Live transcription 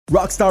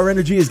Rockstar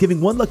Energy is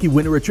giving one lucky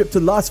winner a trip to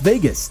Las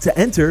Vegas. To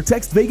enter,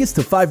 text Vegas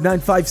to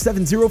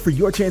 59570 for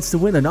your chance to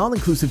win an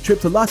all-inclusive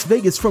trip to Las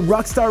Vegas from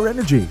Rockstar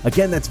Energy.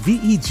 Again, that's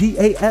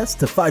VEGAS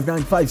to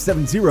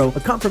 59570. A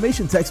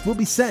confirmation text will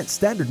be sent.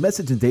 Standard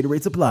message and data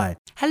rates apply.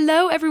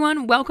 Hello,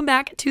 everyone. Welcome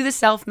back to the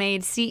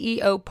Self-Made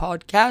CEO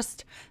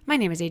podcast. My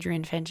name is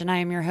Adrienne Finch, and I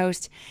am your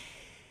host.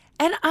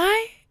 And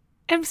I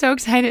am so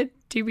excited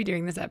to be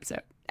doing this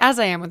episode. As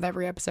I am with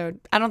every episode.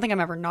 I don't think I'm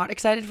ever not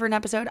excited for an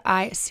episode.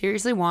 I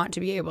seriously want to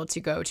be able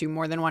to go to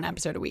more than one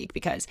episode a week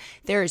because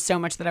there is so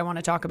much that I want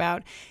to talk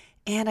about.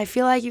 And I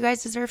feel like you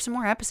guys deserve some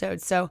more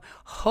episodes. So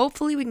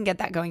hopefully we can get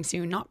that going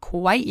soon. Not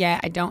quite yet.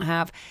 I don't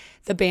have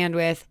the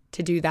bandwidth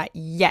to do that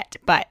yet,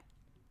 but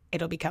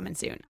it'll be coming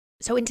soon.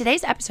 So in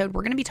today's episode,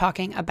 we're going to be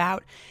talking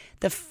about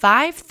the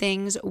 5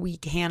 things we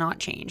cannot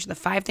change, the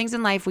 5 things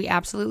in life we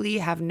absolutely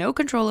have no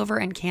control over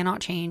and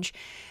cannot change,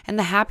 and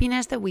the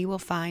happiness that we will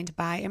find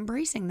by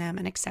embracing them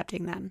and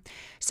accepting them.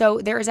 So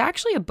there is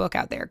actually a book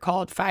out there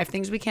called 5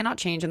 Things We Cannot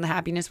Change and the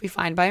Happiness We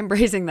Find by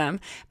Embracing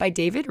Them by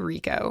David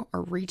Richo,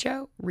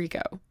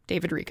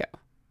 David Richo.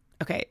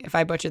 Okay, if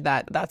I butchered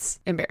that, that's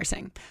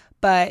embarrassing.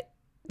 But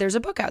there's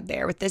a book out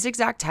there with this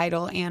exact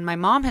title, and my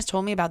mom has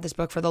told me about this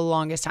book for the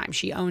longest time.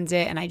 She owns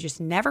it, and I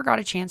just never got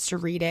a chance to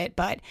read it,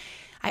 but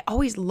I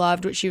always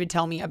loved what she would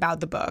tell me about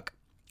the book.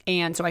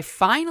 And so I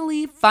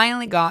finally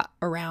got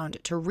around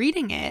to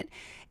reading it,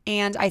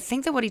 and I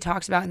think that what he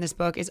talks about in this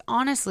book is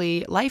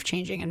honestly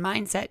life-changing and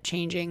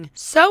mindset-changing.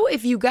 So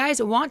if you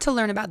guys want to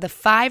learn about the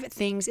 5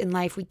 things in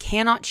life we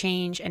cannot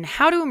change and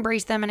how to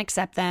embrace them and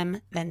accept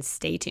them, then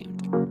stay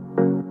tuned.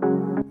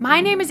 My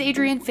name is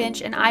Adrienne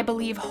Finch, and I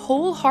believe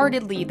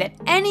wholeheartedly that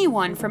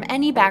anyone from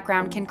any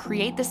background can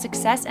create the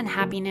success and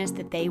happiness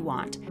that they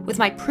want. With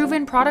my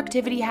proven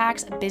productivity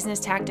hacks, business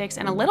tactics,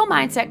 and a little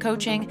mindset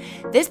coaching,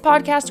 this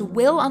podcast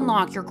will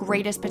unlock your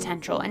greatest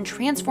potential and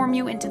transform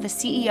you into the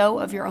CEO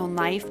of your own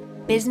life,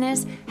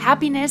 business,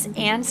 happiness,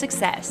 and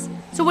success.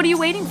 So what are you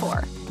waiting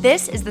for?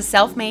 This is the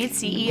Self-Made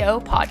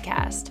CEO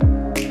podcast.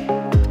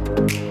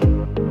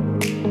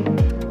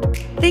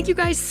 Thank you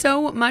guys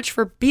so much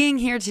for being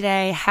here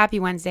today. Happy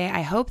Wednesday.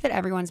 I hope that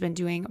everyone's been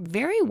doing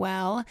very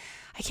well.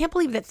 I can't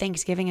believe that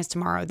Thanksgiving is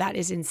tomorrow. That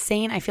is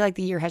insane. I feel like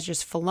the year has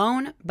just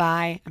flown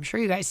by. I'm sure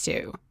you guys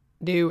do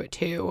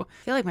too.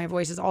 I feel like my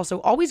voice is also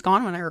always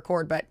gone when I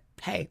record, but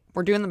hey,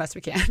 we're doing the best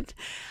we can.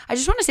 I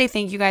just want to say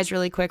thank you guys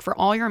really quick for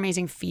all your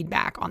amazing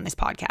feedback on this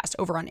podcast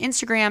over on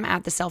Instagram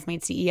at The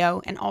Self-Made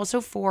CEO, and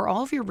also for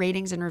all of your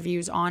ratings and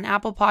reviews on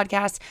Apple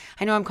Podcasts.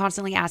 I know I'm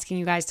constantly asking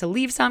you guys to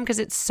leave some because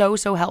it's so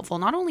helpful,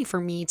 not only for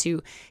me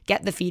to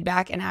get the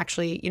feedback and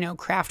actually,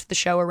 craft the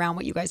show around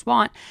what you guys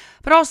want,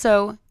 but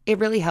also it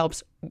really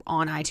helps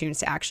on iTunes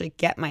to actually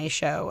get my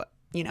show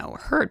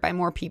heard by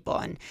more people.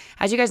 And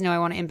as you guys know, I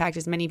want to impact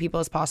as many people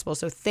as possible.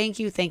 So thank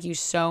you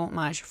so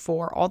much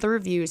for all the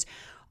reviews,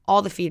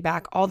 all the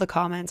feedback, all the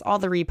comments, all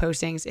the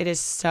repostings. It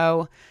is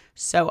so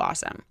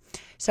awesome.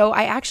 So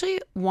I actually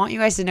want you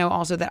guys to know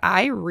also that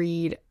I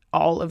read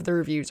all of the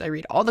reviews. I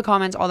read all the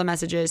comments, all the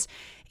messages.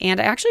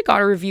 And I actually got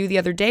a review the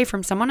other day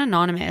from someone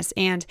anonymous,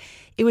 and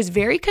it was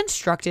very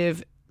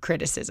constructive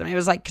criticism. It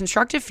was like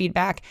constructive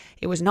feedback.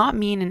 It was not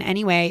mean in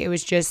any way. It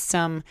was just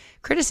some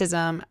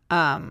criticism,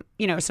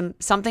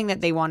 something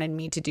that they wanted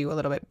me to do a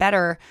little bit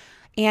better.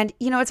 And,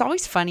 it's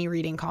always funny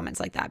reading comments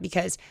like that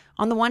because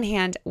on the one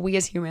hand, we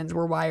as humans,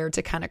 we're wired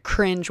to kind of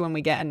cringe when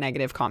we get a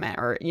negative comment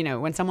or,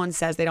 when someone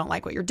says they don't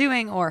like what you're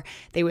doing or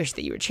they wish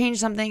that you would change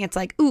something. It's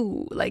like,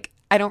 ooh, like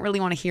I don't really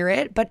want to hear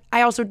it, but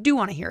I also do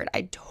want to hear it.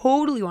 I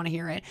totally want to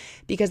hear it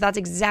because that's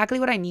exactly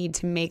what I need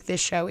to make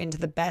this show into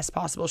the best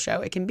possible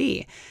show it can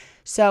be.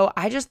 So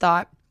I just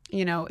thought,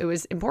 it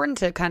was important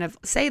to kind of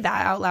say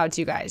that out loud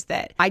to you guys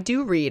that I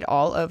do read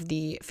all of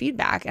the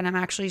feedback, and I'm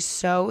actually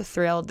so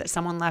thrilled that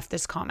someone left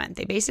this comment.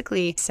 They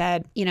basically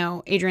said,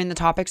 Adrienne, the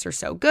topics are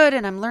so good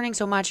and I'm learning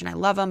so much and I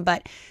love them,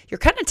 but you're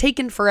kind of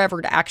taking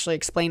forever to actually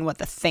explain what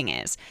the thing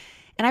is.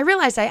 And I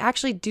realized I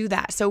actually do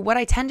that. So what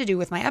I tend to do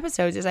with my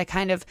episodes is I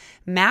kind of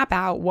map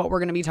out what we're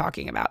going to be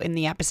talking about in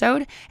the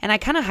episode, and I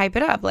kind of hype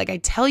it up. Like I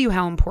tell you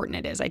how important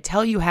it is. I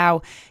tell you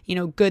how,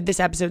 good this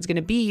episode's going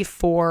to be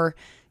for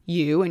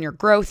you and your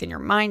growth and your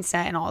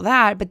mindset and all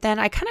that. But then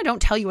I kind of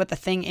don't tell you what the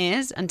thing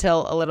is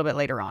until a little bit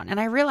later on. And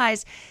I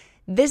realized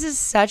this is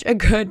such a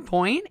good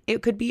point.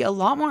 It could be a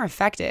lot more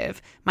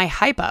effective. My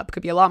hype up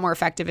could be a lot more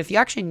effective if you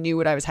actually knew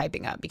what I was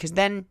hyping up, because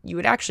then you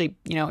would actually,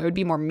 it would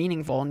be more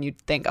meaningful and you'd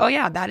think, oh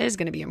yeah, that is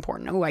going to be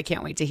important. Oh, I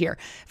can't wait to hear.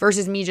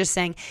 Versus me just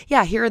saying,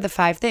 yeah, here are the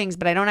 5 things,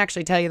 but I don't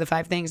actually tell you the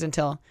 5 things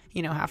until,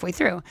 halfway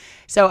through.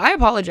 So I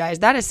apologize.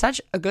 That is such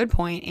a good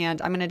point,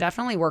 and I'm going to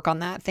definitely work on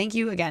that. Thank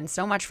you again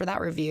so much for that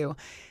review.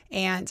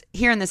 And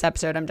here in this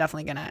episode, I'm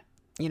definitely going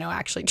to,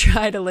 actually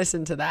try to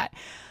listen to that.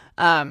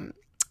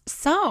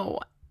 So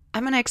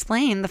I'm going to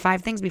explain the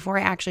 5 things before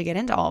I actually get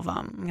into all of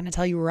them. I'm going to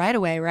tell you right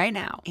away, right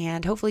now,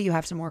 and hopefully you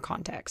have some more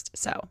context.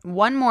 So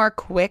one more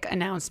quick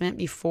announcement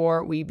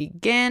before we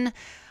begin.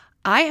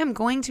 I am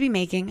going to be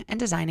making and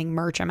designing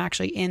merch. I'm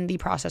actually in the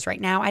process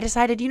right now. I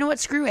decided, you know what,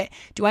 screw it.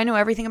 Do I know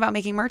everything about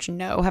making merch?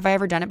 No. Have I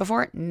ever done it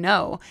before?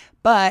 No.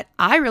 But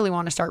I really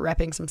want to start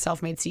repping some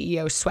Self-Made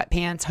CEO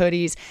sweatpants,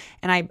 hoodies,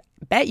 and I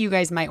bet you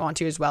guys might want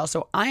to as well.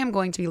 So I am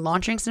going to be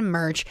launching some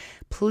merch.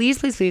 Please,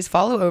 please, please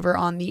follow over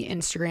on the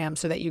Instagram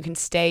so that you can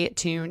stay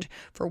tuned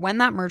for when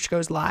that merch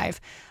goes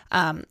live.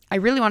 I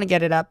really want to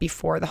get it up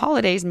before the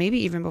holidays, maybe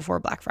even before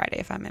Black Friday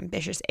if I'm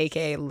ambitious,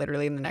 aka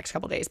literally in the next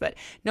couple days, but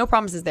no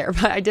promises there.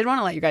 But I did want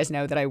to let you guys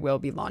know that I will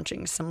be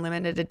launching some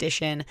limited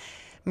edition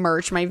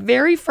merch, my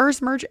very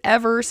first merch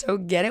ever. So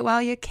get it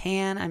while you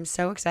can. I'm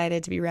so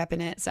excited to be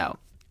repping it. So,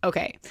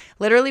 okay,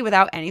 literally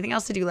without anything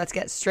else to do, let's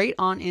get straight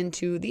on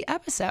into the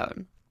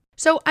episode.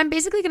 So I'm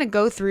basically going to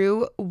go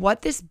through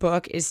what this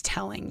book is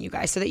telling you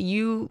guys so that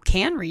you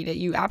can read it.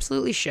 You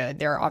absolutely should.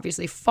 There are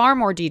obviously far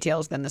more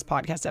details than this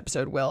podcast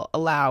episode will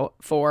allow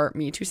for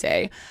me to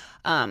say,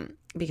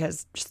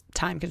 because just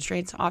time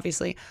constraints,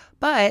 obviously.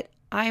 But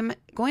I'm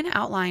going to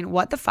outline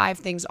what the 5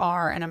 things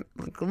are, and I'm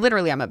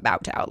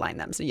about to outline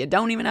them, so you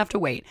don't even have to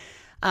wait.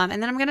 And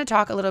then I'm going to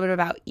talk a little bit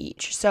about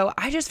each. So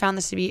I just found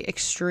this to be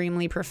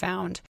extremely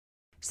profound.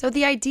 So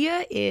the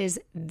idea is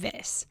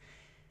this.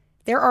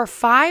 There are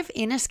 5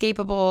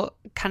 inescapable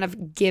kind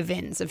of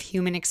givens of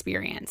human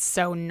experience.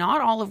 So not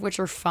all of which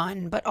are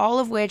fun, but all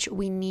of which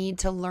we need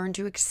to learn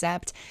to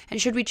accept. And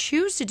should we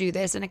choose to do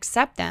this and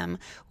accept them,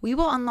 we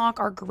will unlock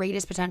our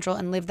greatest potential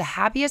and live the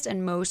happiest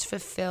and most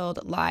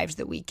fulfilled lives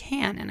that we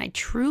can. And I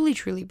truly,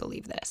 truly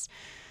believe this.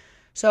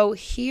 So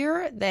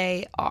here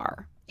they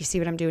are. You see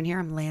what I'm doing here?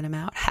 I'm laying them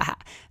out.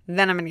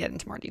 Then I'm going to get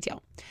into more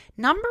detail.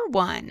 Number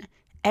 1,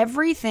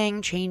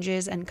 everything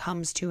changes and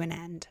comes to an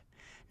end.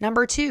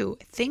 Number 2,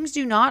 things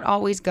do not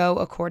always go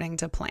according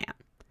to plan.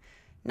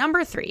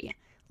 Number 3,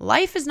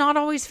 life is not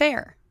always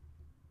fair.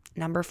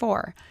 Number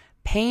 4,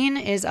 pain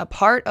is a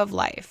part of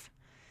life.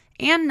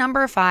 And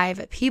number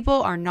 5,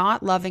 people are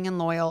not loving and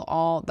loyal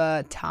all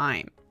the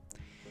time.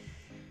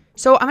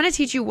 So I'm going to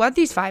teach you what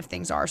these 5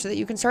 things are so that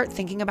you can start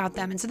thinking about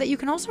them and so that you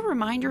can also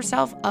remind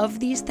yourself of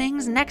these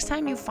things next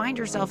time you find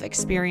yourself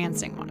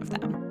experiencing one of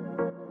them.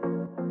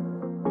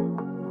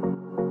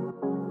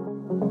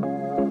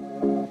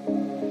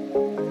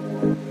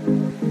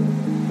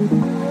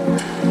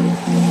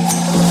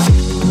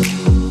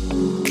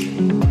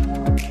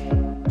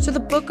 So the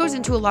book goes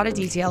into a lot of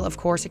detail, of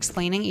course,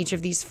 explaining each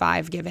of these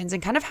 5 givens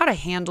and kind of how to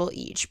handle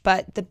each.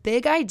 But the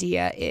big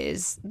idea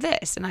is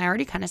this, and I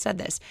already kind of said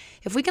this.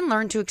 If we can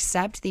learn to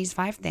accept these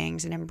 5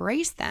 things and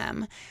embrace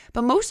them,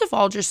 but most of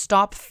all, just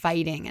stop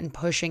fighting and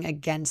pushing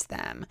against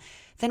them,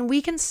 then we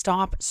can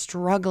stop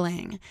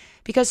struggling.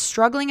 Because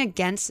struggling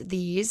against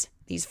these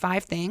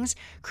 5 things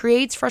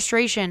creates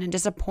frustration and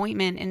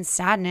disappointment and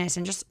sadness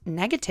and just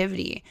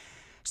negativity.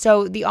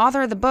 So the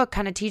author of the book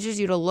kind of teaches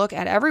you to look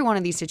at every one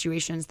of these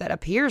situations that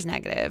appears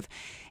negative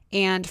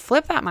and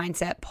flip that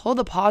mindset, pull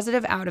the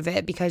positive out of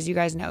it, because you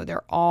guys know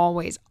there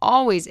always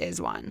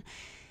is one.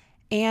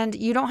 And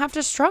you don't have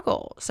to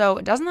struggle. So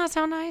doesn't that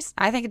sound nice?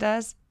 I think it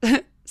does.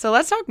 So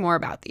let's talk more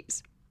about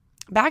these.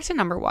 Back to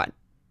number 1.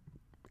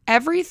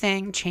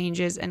 Everything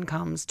changes and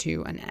comes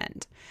to an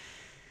end.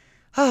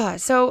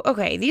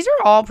 Okay, these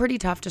are all pretty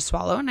tough to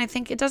swallow, and I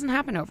think it doesn't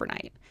happen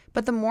overnight.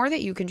 But the more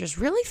that you can just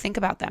really think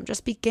about them,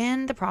 just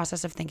begin the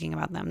process of thinking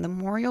about them, the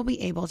more you'll be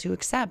able to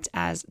accept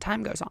as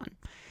time goes on.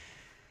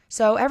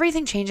 So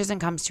everything changes and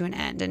comes to an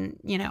end. And,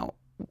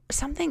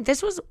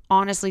 this was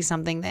honestly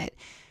something that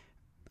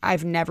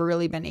I've never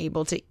really been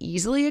able to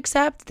easily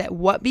accept, that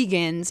what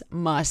begins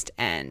must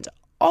end,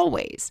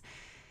 always.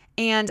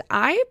 And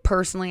I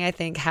personally, I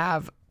think,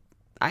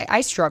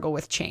 I struggle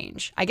with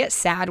change. I get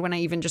sad when I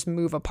even just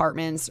move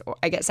apartments, or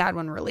I get sad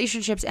when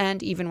relationships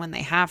end, even when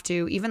they have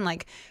to, even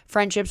like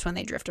friendships when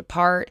they drift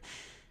apart.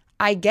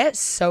 I get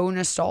so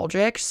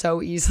nostalgic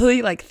so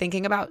easily, like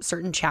thinking about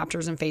certain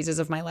chapters and phases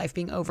of my life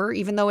being over,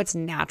 even though it's a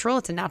natural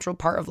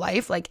part of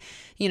life. Like,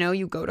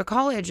 you go to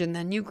college and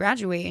then you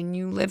graduate and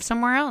you live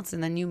somewhere else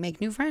and then you make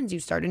new friends, you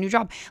start a new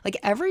job. Like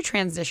every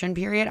transition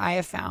period, I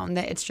have found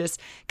that it's just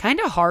kind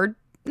of hard.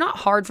 Not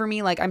hard for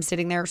me, like I'm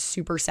sitting there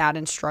super sad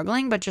and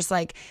struggling, but just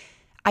like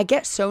I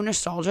get so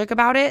nostalgic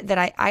about it that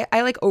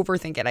I like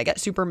overthink it. I get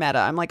super meta.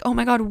 I'm like, oh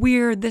my God,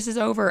 weird, this is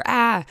over.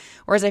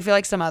 Whereas I feel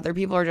like some other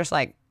people are just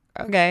like,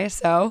 okay,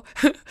 so.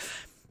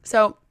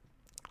 So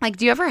like,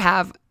 do you ever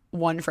have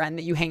one friend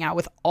that you hang out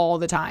with all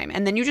the time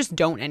and then you just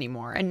don't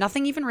anymore and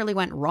nothing even really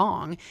went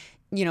wrong?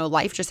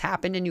 Life just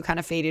happened and you kind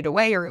of faded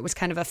away, or it was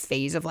kind of a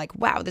phase of like,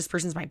 wow, this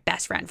person's my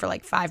best friend for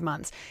like 5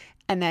 months.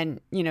 And then,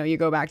 you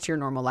go back to your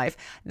normal life.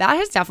 That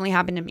has definitely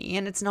happened to me.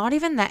 And it's not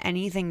even that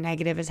anything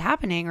negative is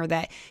happening or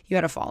that you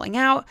had a falling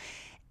out.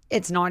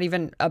 It's not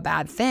even a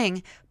bad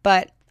thing,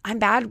 but I'm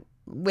bad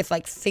with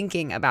like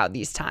thinking about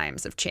these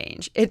times of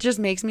change. It just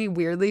makes me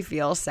weirdly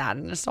feel sad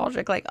and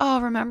nostalgic. Like,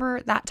 oh,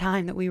 remember that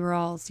time that we were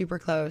all super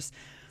close.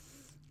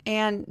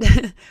 And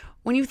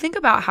when you think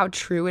about how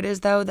true it is,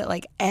 though, that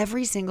like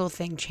every single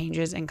thing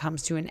changes and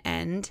comes to an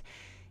end,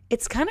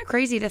 it's kind of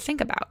crazy to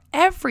think about.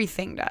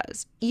 Everything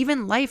does.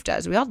 Even life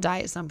does. We all die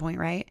at some point,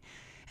 right?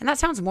 And that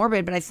sounds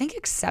morbid, but I think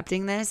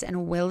accepting this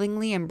and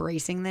willingly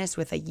embracing this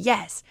with a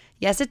yes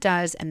it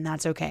does, and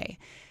that's okay,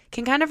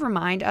 can kind of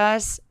remind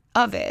us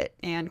of it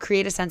and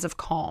create a sense of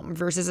calm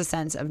versus a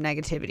sense of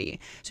negativity.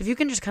 So if you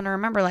can just kind of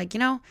remember, like,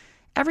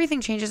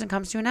 everything changes and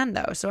comes to an end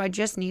though. So I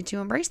just need to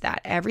embrace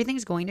that.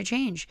 Everything's going to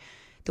change.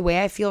 The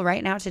way I feel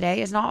right now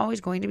today is not always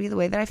going to be the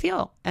way that I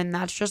feel. And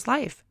that's just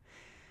life.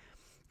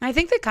 I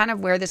think that kind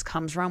of where this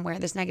comes from, where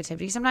this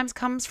negativity sometimes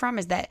comes from,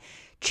 is that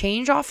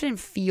change often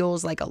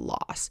feels like a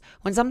loss.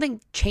 When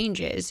something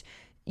changes,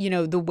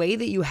 the way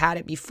that you had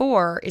it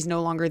before is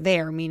no longer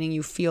there, meaning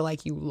you feel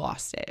like you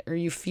lost it or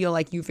you feel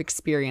like you've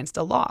experienced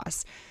a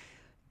loss.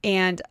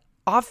 And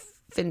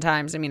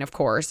oftentimes, of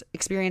course,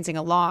 experiencing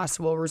a loss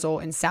will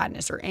result in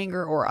sadness or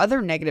anger or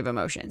other negative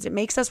emotions. It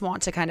makes us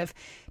want to kind of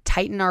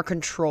tighten our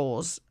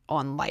controls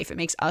on life. It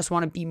makes us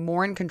want to be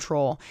more in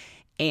control,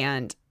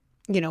 and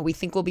we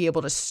think we'll be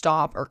able to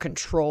stop or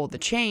control the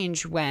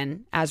change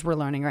when, as we're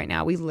learning right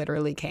now, we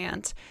literally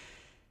can't.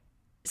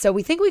 So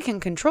we think we can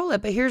control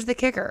it, but here's the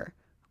kicker.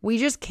 We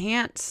just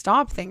can't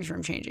stop things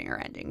from changing or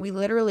ending. We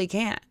literally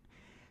can't.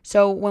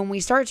 So when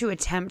we start to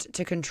attempt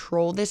to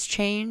control this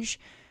change,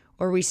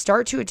 or we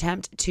start to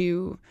attempt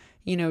to,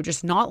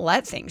 just not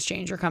let things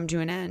change or come to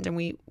an end, and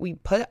we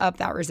put up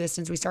that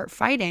resistance, we start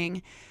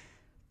fighting,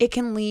 it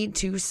can lead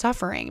to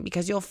suffering,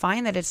 because you'll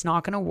find that it's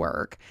not going to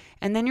work,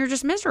 and then you're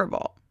just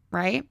miserable.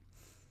 Right?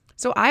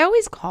 So I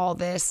always call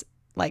this,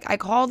 I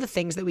call the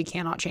things that we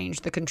cannot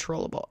change the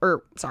controllable,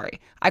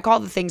 I call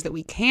the things that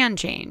we can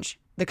change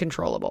the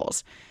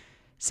controllables.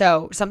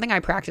 So something I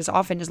practice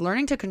often is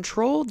learning to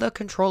control the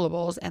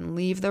controllables and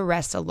leave the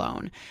rest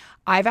alone.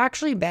 I've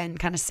actually been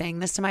kind of saying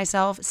this to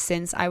myself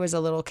since I was a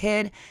little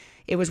kid.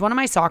 It was one of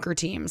my soccer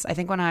teams. I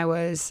think when I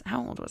was,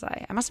 how old was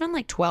I? I must have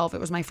been 12.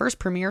 It was my first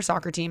premier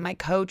soccer team. My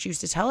coach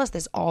used to tell us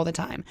this all the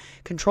time.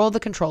 Control the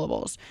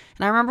controllables.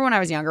 And I remember when I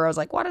was younger, I was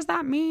like, what does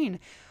that mean?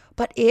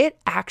 But it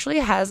actually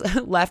has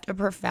left a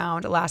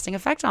profound, lasting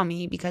effect on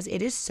me, because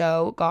it is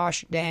so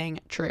gosh dang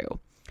true.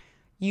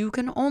 You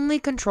can only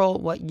control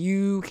what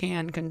you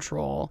can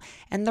control,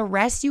 and the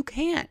rest you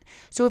can't.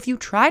 So if you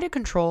try to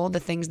control the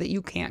things that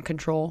you can't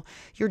control,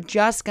 you're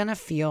just going to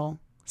feel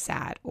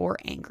sad or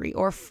angry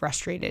or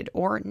frustrated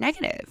or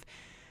negative.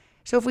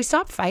 So if we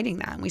stop fighting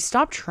that and we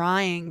stop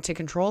trying to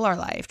control our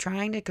life,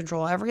 trying to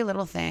control every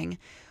little thing,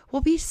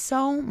 we'll be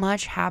so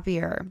much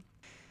happier.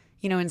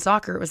 In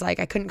soccer, it was like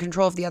I couldn't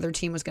control if the other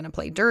team was going to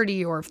play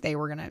dirty or if they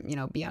were going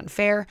to, be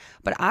unfair,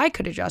 but I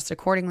could adjust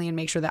accordingly and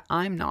make sure that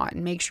I'm not,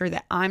 and make sure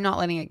that I'm not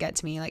letting it get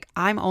to me.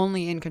 I'm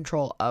only in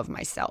control of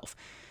myself.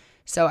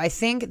 So I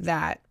think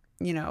that,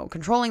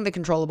 controlling the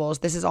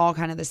controllables, this is all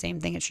kind of the same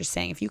thing. It's just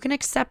saying, if you can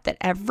accept that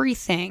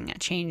everything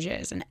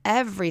changes and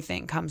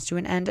everything comes to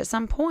an end at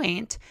some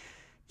point,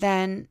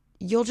 then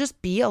you'll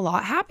just be a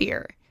lot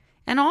happier.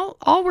 And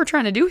all we're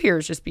trying to do here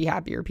is just be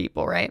happier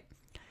people, right?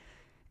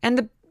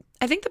 And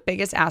I think the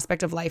biggest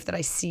aspect of life that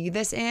I see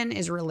this in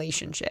is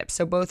relationships.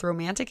 So both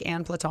romantic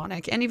and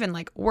platonic, and even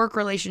work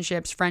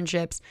relationships,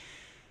 friendships.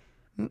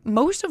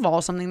 Most of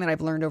all, something that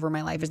I've learned over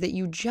my life is that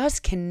you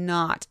just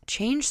cannot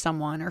change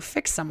someone or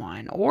fix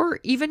someone or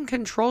even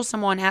control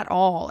someone at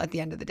all at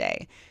the end of the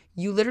day.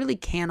 You literally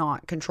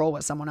cannot control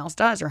what someone else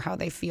does or how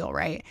they feel,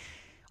 right?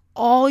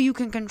 All you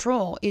can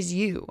control is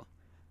you.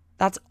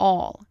 That's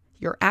all.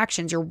 Your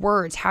actions, your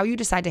words, how you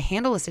decide to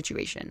handle a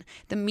situation,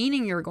 the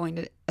meaning you're going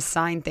to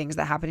assign things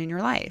that happen in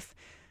your life.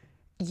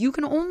 You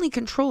can only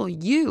control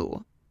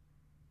you.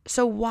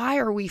 So why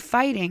are we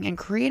fighting and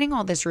creating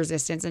all this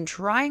resistance and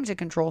trying to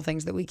control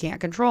things that we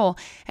can't control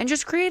and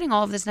just creating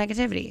all of this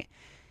negativity?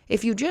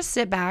 If you just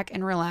sit back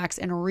and relax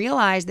and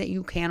realize that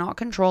you cannot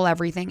control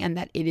everything and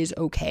that it is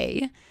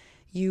okay,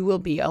 you will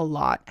be a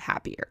lot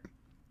happier.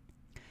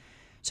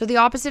 So the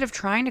opposite of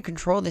trying to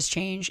control this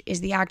change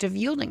is the act of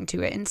yielding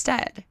to it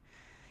instead.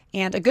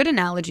 And a good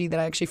analogy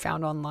that I actually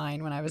found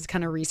online when I was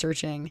kind of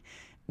researching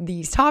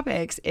these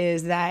topics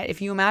is that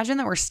if you imagine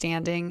that we're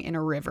standing in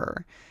a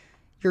river,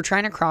 you're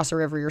trying to cross a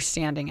river, you're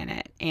standing in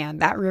it, and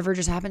that river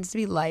just happens to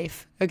be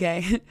life,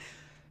 okay?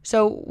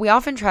 So we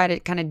often try to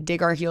kind of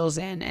dig our heels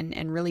in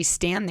and really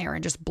stand there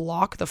and just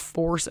block the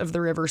force of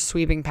the river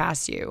sweeping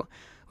past you,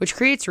 which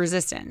creates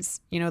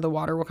resistance. The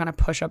water will kind of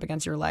push up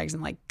against your legs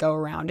and go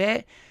around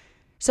it.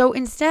 So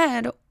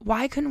instead,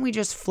 why couldn't we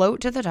just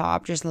float to the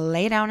top, just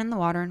lay down in the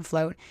water and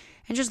float,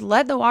 and just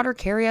let the water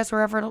carry us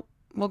wherever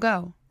we'll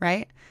go,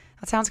 right?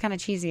 That sounds kind of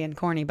cheesy and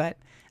corny, but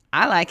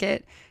I like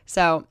it.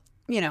 So,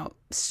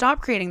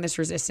 stop creating this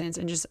resistance,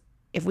 and just,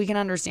 if we can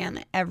understand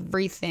that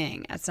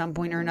everything at some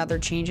point or another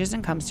changes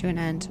and comes to an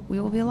end, we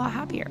will be a lot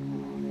happier.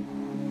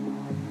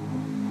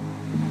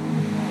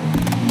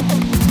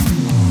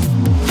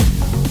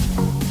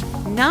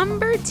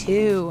 Number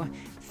 2.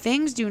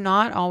 Things do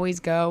not always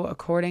go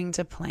according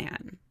to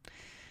plan.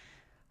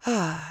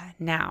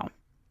 Now,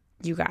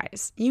 you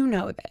guys, you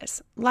know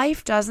this.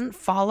 Life doesn't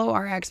follow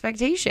our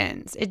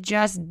expectations. It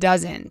just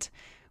doesn't.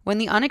 When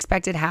the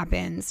unexpected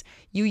happens,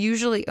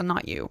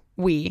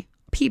 we,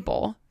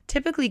 people,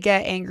 typically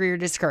get angry or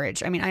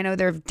discouraged. I mean, I know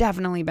there have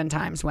definitely been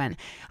times when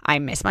I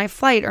miss my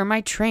flight or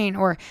my train,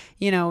 or,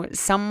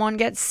 someone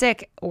gets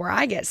sick or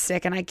I get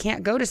sick and I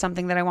can't go to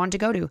something that I want to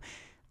go to.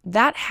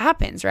 That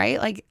happens, right?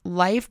 Like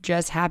life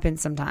just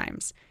happens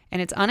sometimes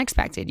and it's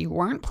unexpected. You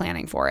weren't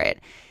planning for it.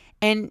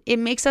 And it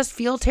makes us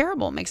feel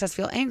terrible, makes us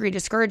feel angry,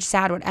 discouraged,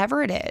 sad,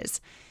 whatever it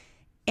is.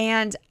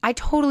 And I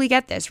totally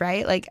get this,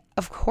 right? Like,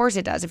 of course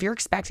it does. If you're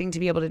expecting to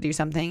be able to do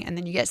something and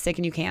then you get sick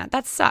and you can't,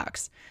 that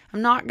sucks.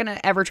 I'm not going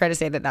to ever try to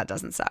say that that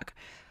doesn't suck.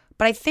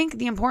 But I think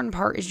the important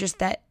part is just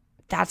that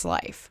that's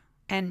life.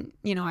 And,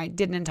 I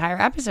did an entire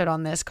episode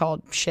on this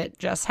called Shit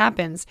Just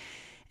Happens.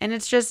 And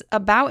it's just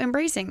about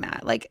embracing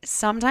that. Like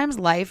sometimes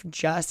life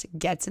just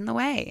gets in the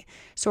way.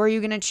 So are you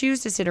going to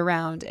choose to sit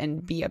around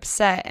and be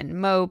upset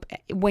and mope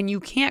when you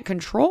can't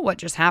control what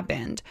just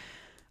happened?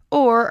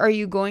 Or are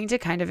you going to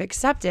kind of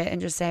accept it and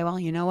just say, well,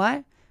 you know what?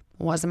 It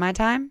wasn't my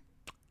time.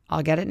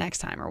 I'll get it next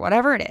time, or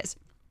whatever it is.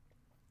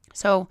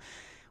 So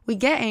we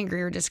get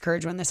angry or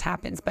discouraged when this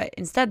happens, but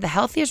instead the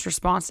healthiest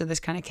response to this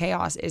kind of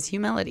chaos is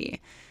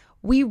humility.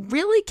 We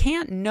really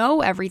can't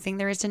know everything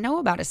there is to know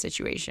about a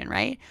situation,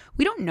 right?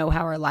 We don't know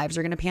how our lives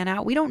are going to pan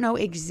out. We don't know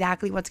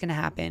exactly what's going to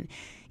happen.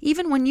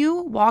 Even when you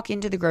walk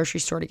into the grocery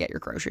store to get your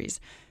groceries,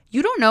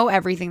 you don't know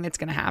everything that's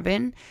going to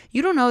happen.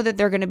 You don't know that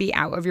they're going to be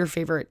out of your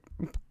favorite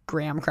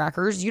graham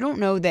crackers. You don't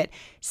know that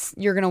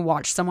you're going to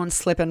watch someone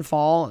slip and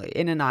fall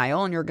in an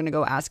aisle and you're going to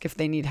go ask if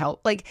they need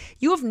help. Like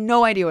you have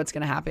no idea what's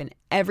going to happen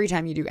every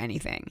time you do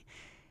anything.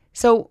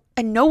 So,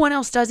 and no one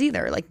else does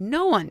either. Like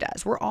no one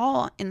does. We're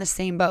all in the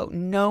same boat.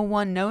 No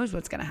one knows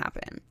what's going to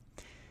happen.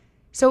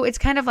 So it's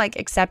kind of like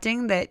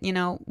accepting that,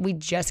 we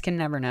just can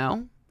never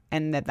know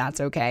and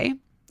that's okay.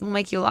 It will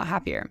make you a lot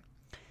happier.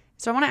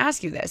 So I want to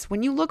ask you this.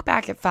 When you look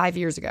back at 5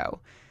 years ago,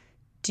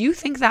 do you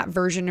think that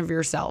version of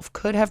yourself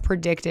could have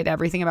predicted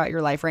everything about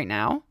your life right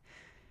now?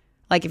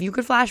 Like if you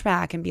could flash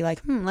back and be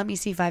like, let me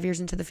see 5 years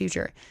into the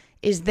future.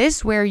 Is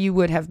this where you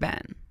would have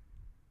been?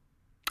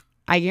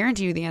 I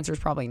guarantee you the answer is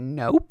probably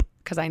nope,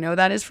 because I know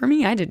that is for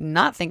me. I did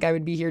not think I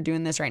would be here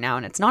doing this right now,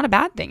 and it's not a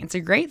bad thing. It's a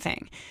great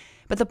thing.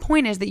 But the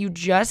point is that you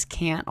just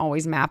can't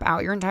always map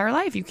out your entire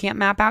life. You can't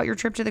map out your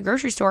trip to the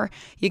grocery store.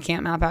 You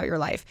can't map out your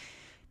life.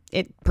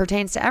 It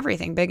pertains to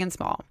everything, big and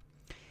small.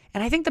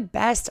 And I think the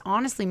best,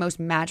 honestly, most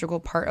magical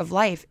part of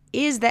life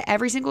is that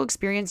every single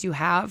experience you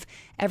have,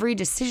 every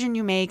decision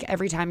you make,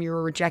 every time you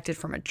were rejected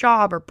from a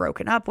job or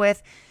broken up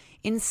with,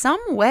 in some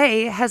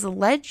way has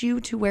led you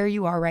to where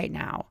you are right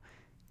now.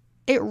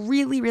 It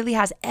really, really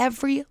has.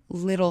 Every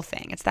little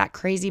thing. It's that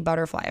crazy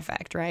butterfly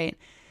effect, right?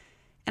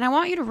 And I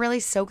want you to really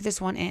soak this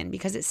one in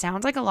because it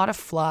sounds like a lot of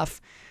fluff,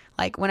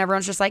 like when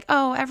everyone's just like,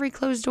 oh, every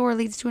closed door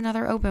leads to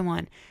another open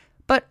one.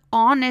 But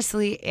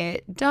honestly,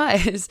 it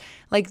does.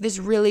 Like this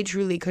really,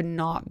 truly could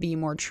not be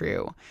more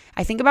true.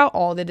 I think about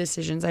all the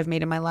decisions I've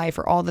made in my life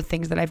or all the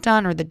things that I've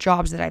done or the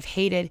jobs that I've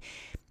hated.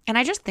 And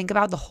I just think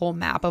about the whole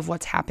map of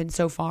what's happened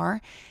so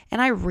far.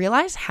 And I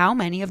realize how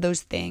many of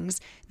those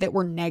things that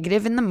were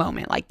negative in the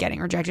moment, like getting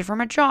rejected from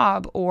a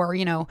job or,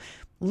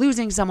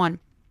 losing someone,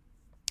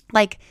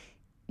 like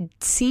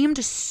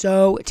seemed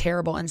so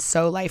terrible and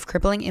so life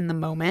crippling in the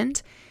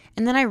moment.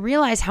 And then I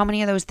realize how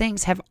many of those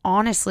things have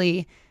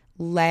honestly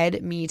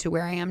led me to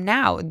where I am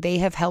now. They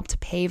have helped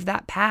pave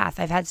that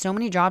path. I've had so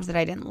many jobs that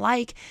I didn't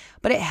like,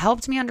 but it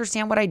helped me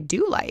understand what I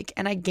do like.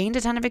 And I gained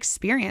a ton of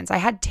experience. I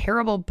had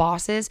terrible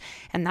bosses,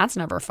 and that's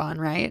never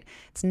fun, right?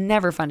 It's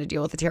never fun to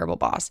deal with a terrible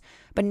boss.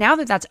 But now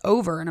that that's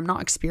over and I'm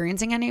not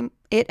experiencing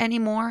it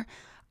anymore,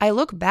 I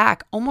look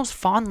back almost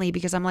fondly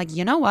because I'm like,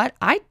 you know what?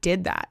 I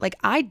did that. Like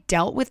I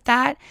dealt with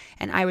that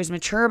and I was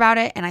mature about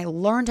it and I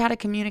learned how to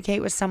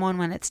communicate with someone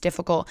when it's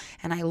difficult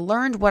and I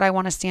learned what I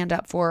want to stand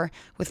up for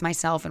with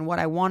myself and what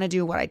I want to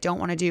do, what I don't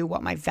want to do,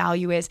 what my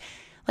value is.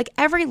 Like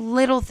every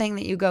little thing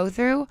that you go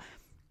through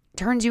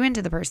turns you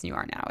into the person you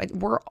are now.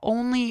 We're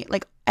only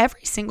like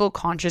every single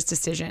conscious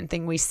decision,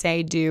 thing we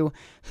say, do,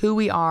 who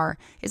we are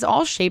is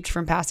all shaped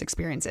from past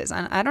experiences.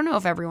 And I don't know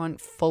if everyone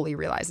fully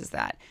realizes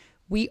that.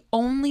 We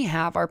only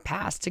have our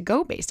past to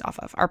go based off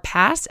of, our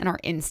past and our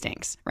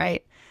instincts,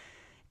 right?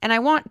 And I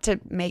want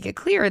to make it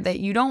clear that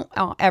you don't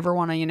ever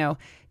want to,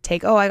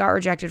 take, I got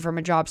rejected from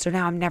a job, so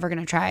now I'm never going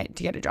to try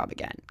to get a job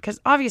again. Because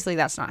obviously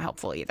that's not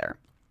helpful either.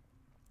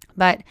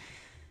 But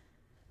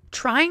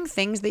trying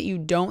things that you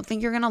don't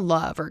think you're going to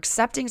love or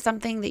accepting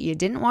something that you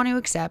didn't want to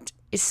accept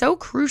is so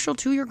crucial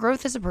to your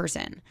growth as a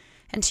person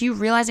and to you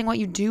realizing what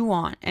you do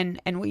want and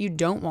what you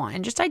don't want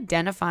and just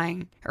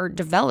identifying or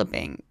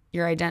developing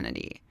your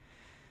identity.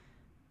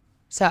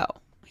 So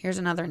here's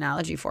another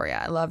analogy for you.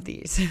 I love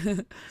these.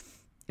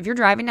 If you're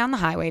driving down the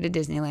highway to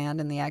Disneyland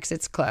and the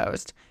exit's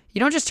closed, you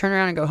don't just turn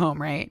around and go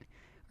home, right?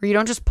 Or you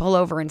don't just pull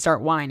over and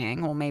start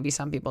whining. Well, maybe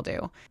some people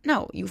do.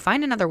 No, you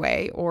find another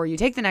way or you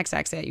take the next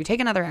exit, you take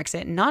another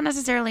exit, not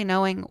necessarily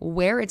knowing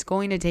where it's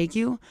going to take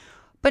you,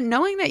 but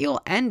knowing that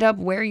you'll end up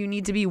where you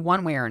need to be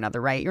one way or another,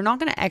 right? You're not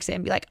going to exit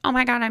and be like, oh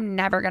my God, I'm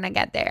never going to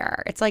get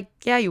there. It's like,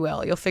 yeah, you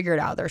will. You'll figure it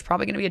out. There's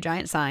probably going to be a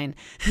giant sign.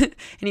 And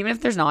even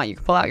if there's not, you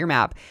can pull out your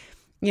map.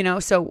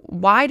 So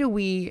why do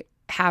we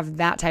have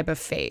that type of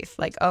faith.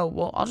 Like, oh,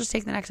 well, I'll just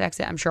take the next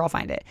exit. I'm sure I'll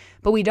find it.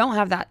 But we don't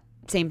have that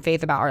same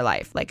faith about our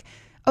life. Like,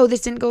 oh,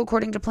 this didn't go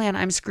according to plan.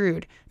 I'm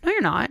screwed. No,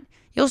 you're not.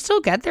 You'll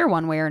still get there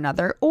one way or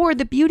another. Or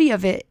the beauty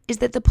of it is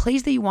that the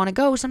place that you want to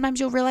go, sometimes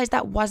you'll realize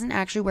that wasn't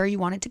actually where you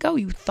wanted to go.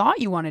 You thought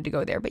you wanted to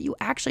go there, but you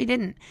actually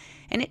didn't.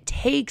 And it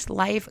takes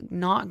life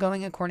not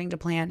going according to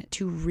plan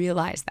to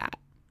realize that.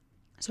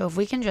 So if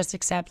we can just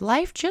accept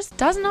life just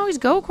doesn't always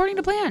go according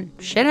to plan.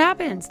 Shit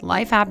happens.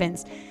 Life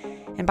happens.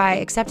 And by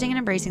accepting and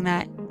embracing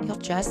that, you'll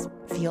just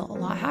feel a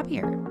lot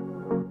happier.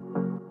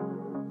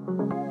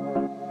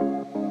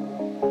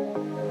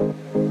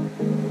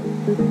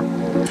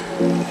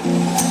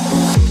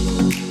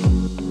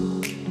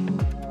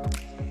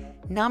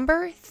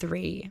 Number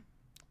 3,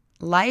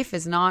 life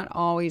is not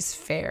always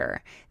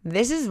fair.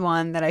 This is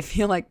one that I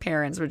feel like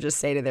parents would just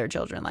say to their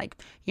children, like,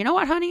 you know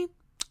what, honey?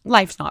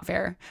 Life's not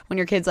fair. When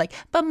your kid's like,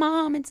 but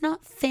mom, it's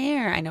not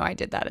fair. I know I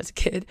did that as a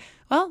kid.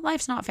 Well,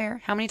 life's not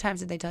fair. How many times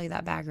did they tell you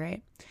that back,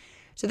 right?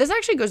 So this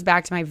actually goes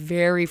back to my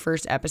very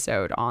first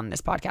episode on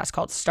this podcast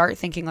called Start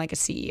Thinking Like a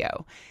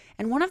CEO.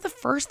 And one of the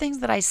first things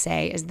that I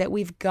say is that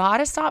we've got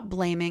to stop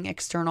blaming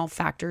external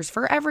factors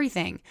for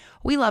everything.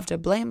 We love to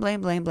blame.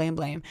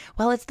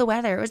 Well, it's the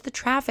weather. It was the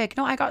traffic.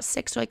 No, I got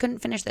sick, so I couldn't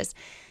finish this.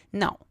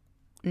 No.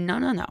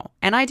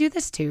 And I do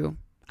this too.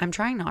 I'm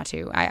trying not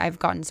to. I've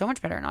gotten so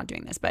much better at not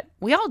doing this, but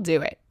we all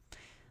do it.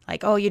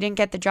 Like, oh, you didn't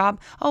get the job.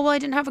 Oh, well, I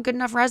didn't have a good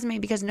enough resume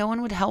because no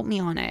one would help me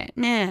on it.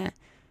 Nah,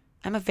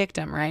 I'm a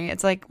victim, right?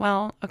 It's like,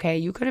 well, okay,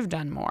 you could have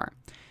done more.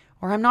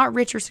 Or I'm not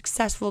rich or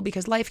successful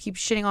because life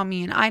keeps shitting on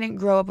me and I didn't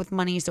grow up with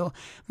money, so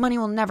money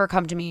will never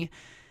come to me.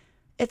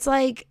 It's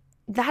like,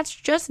 that's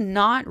just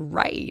not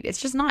right. It's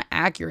just not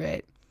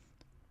accurate.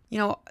 You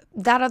know,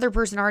 that other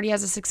person already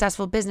has a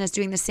successful business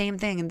doing the same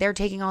thing and they're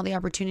taking all the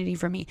opportunity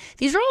from me.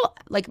 These are all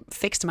like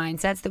fixed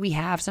mindsets that we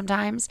have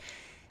sometimes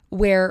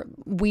where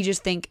we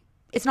just think,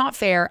 it's not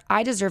fair.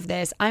 I deserve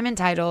this. I'm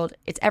entitled.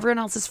 It's everyone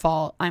else's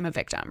fault. I'm a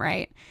victim,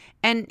 right?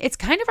 And it's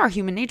kind of our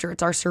human nature.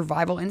 It's our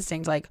survival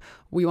instinct. Like,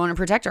 we want to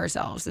protect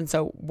ourselves. And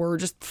so we're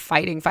just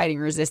fighting,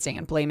 resisting,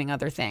 and blaming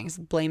other things,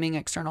 blaming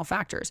external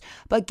factors.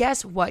 But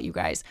guess what, you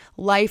guys?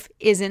 Life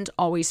isn't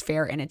always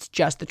fair, and it's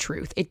just the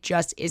truth. It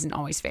just isn't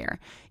always fair.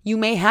 You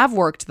may have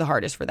worked the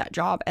hardest for that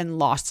job and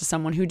lost to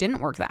someone who didn't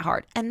work that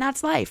hard. And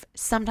that's life.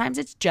 Sometimes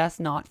it's just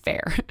not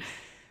fair.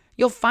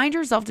 You'll find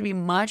yourself to be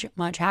much,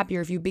 much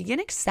happier if you begin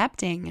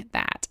accepting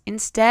that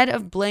instead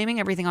of blaming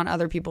everything on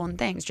other people and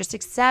things. Just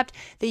accept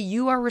that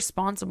you are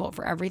responsible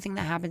for everything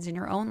that happens in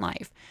your own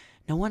life.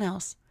 No one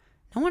else,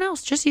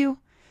 just you.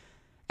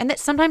 And that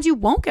sometimes you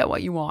won't get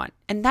what you want.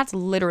 And that's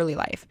literally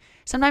life.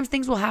 Sometimes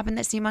things will happen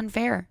that seem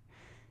unfair.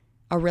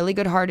 A really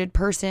good-hearted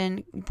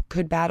person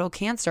could battle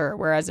cancer,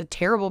 whereas a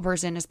terrible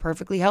person is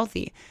perfectly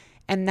healthy.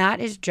 And that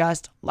is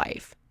just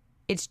life.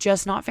 It's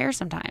just not fair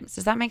sometimes.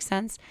 Does that make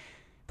sense?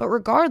 But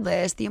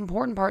regardless, the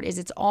important part is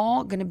it's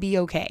all going to be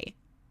okay.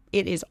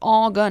 It is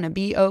all going to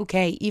be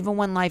okay, even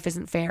when life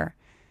isn't fair.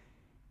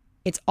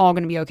 It's all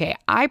going to be okay.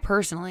 I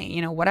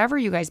personally, whatever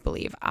you guys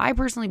believe, I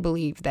personally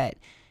believe that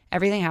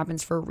everything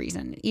happens for a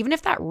reason. Even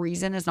if that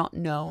reason is not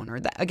known or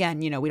that, again,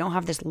 we don't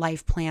have this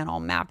life plan all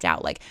mapped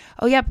out like,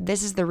 oh, yep,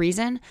 this is the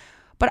reason.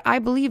 But I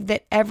believe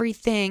that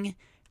everything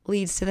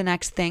leads to the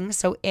next thing.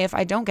 So if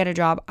I don't get a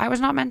job, I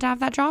was not meant to have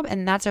that job,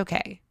 and that's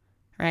okay,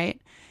 right?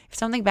 If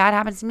something bad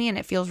happens to me and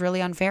it feels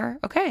really unfair,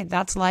 okay,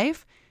 that's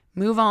life.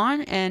 Move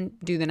on and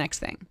do the next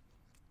thing.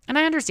 And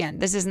I understand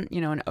this isn't,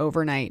 an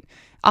overnight,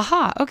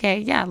 okay,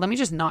 yeah, let me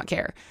just not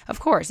care. Of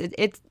course,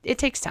 it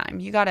takes time.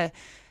 You gotta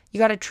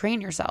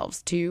train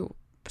yourselves to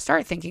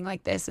start thinking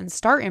like this and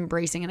start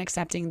embracing and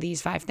accepting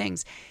these 5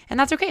 things. And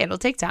that's okay. It'll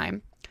take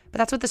time. But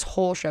that's what this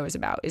whole show is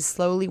about, is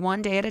slowly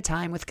one day at a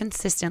time with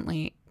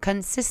consistency,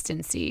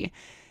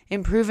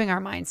 improving our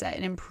mindset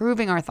and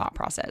improving our thought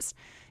process.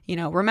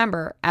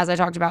 Remember, as I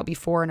talked about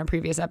before in a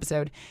previous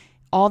episode,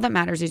 all that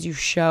matters is you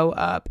show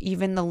up,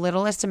 even the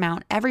littlest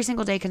amount, every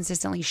single day,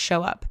 consistently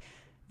show up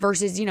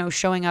versus,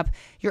 showing up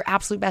your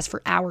absolute best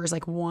for hours,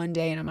 like one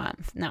day in a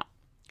month. No.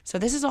 So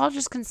this is all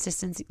just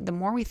consistency. The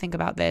more we think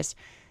about this,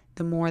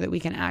 the more that we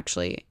can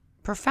actually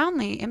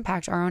profoundly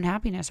impact our own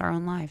happiness, our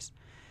own lives.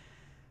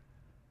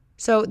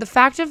 So the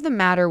fact of the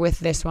matter with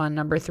this one,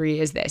 number 3,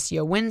 is this.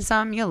 You win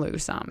some, you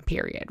lose some,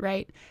 period,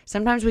 right?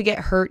 Sometimes we get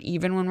hurt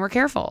even when we're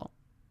careful.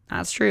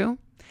 That's true.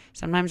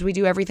 Sometimes we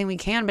do everything we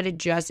can, but it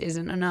just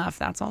isn't enough.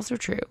 That's also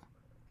true.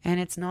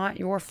 And it's not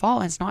your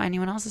fault. It's not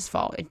anyone else's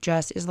fault. It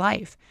just is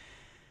life.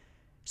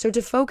 So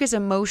to focus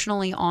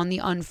emotionally on the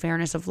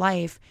unfairness of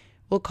life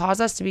will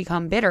cause us to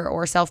become bitter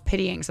or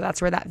self-pitying. So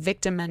that's where that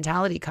victim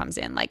mentality comes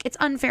in. Like, it's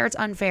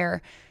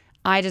unfair.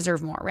 I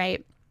deserve more,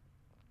 right?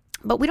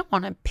 But we don't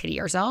want to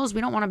pity ourselves.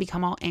 We don't want to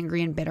become all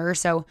angry and bitter.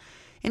 So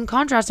in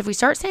contrast, if we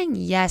start saying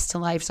yes to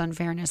life's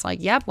unfairness,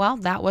 like, yep, well,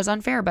 that was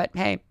unfair, but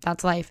hey,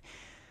 that's life,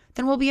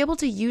 then we'll be able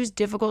to use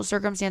difficult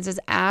circumstances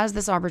as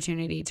this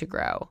opportunity to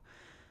grow.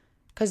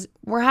 Because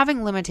we're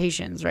having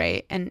limitations,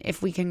 right? And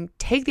if we can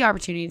take the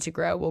opportunity to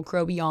grow, we'll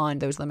grow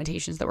beyond those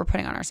limitations that we're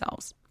putting on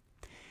ourselves.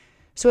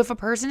 So if a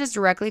person has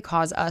directly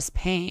caused us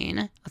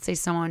pain, let's say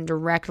someone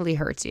directly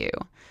hurts you,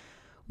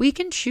 we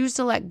can choose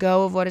to let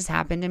go of what has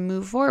happened and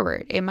move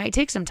forward. It might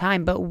take some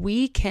time, but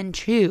we can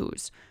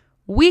choose.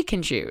 We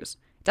can choose.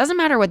 It doesn't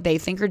matter what they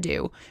think or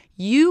do.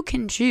 You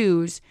can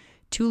choose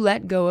to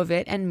let go of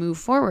it and move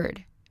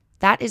forward.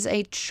 That is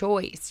a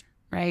choice,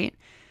 right?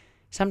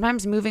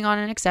 Sometimes moving on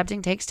and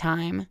accepting takes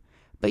time,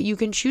 but you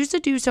can choose to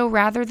do so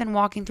rather than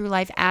walking through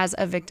life as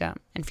a victim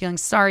and feeling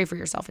sorry for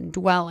yourself and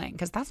dwelling,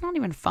 because that's not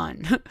even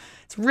fun.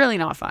 It's really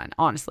not fun,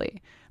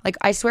 honestly. Like,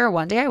 I swear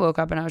one day I woke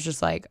up and I was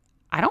just like,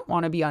 I don't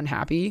want to be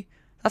unhappy.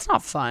 That's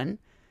not fun.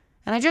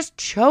 And I just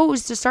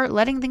chose to start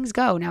letting things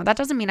go. Now, that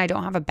doesn't mean I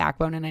don't have a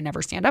backbone and I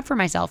never stand up for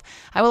myself.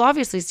 I will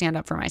obviously stand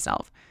up for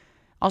myself.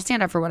 I'll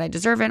stand up for what I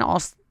deserve and I'll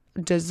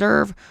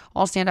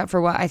stand up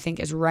for what I think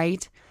is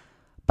right.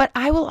 But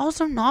I will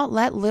also not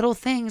let little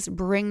things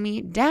bring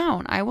me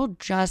down. I will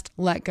just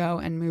let go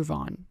and move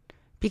on,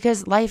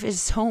 because life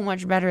is so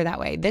much better that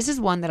way. This is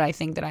one that I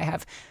think that I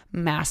have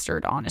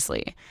mastered,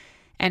 honestly.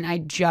 And I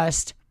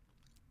just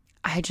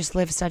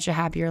live such a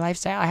happier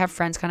lifestyle. I have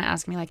friends kind of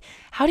ask me like,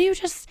 how do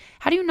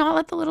you not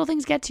let the little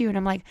things get to you? And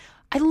I'm like,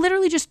 I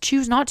literally just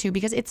choose not to,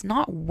 because it's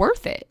not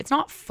worth it. It's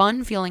not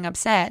fun feeling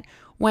upset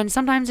when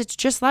sometimes it's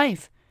just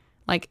life.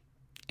 Like,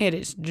 it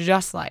is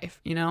just life,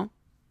 you know?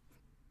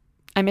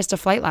 I missed a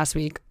flight last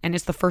week, and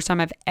it's the first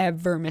time I've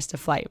ever missed a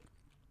flight.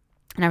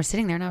 And I was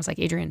sitting there and I was like,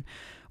 Adrian,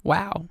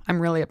 wow,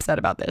 I'm really upset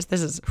about this.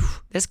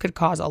 This could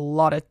cause a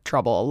lot of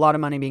trouble, a lot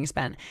of money being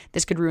spent.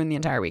 This could ruin the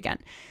entire weekend.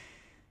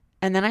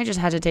 And then I just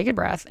had to take a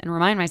breath and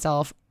remind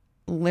myself,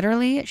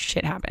 literally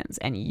shit happens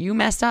and you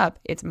messed up.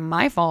 It's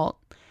my fault.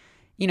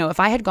 You know,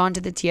 if I had gone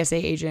to the TSA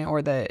agent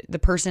or the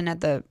person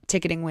at the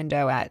ticketing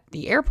window at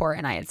the airport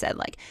and I had said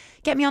like,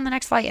 get me on the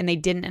next flight, and they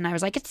didn't, and I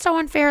was like, it's so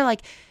unfair.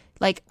 Like,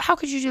 how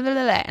could you do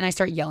that? And I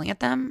start yelling at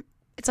them.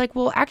 It's like,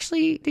 well,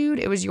 actually, dude,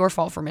 it was your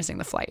fault for missing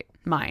the flight.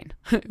 Mine.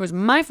 It was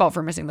my fault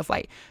for missing the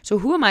flight. So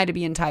who am I to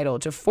be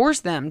entitled to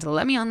force them to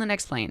let me on the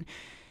next plane?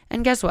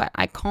 And guess what?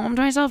 I calmed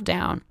myself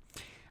down.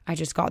 I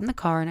just got in the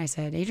car and I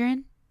said,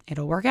 Adrian,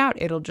 it'll work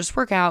out. It'll just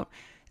work out.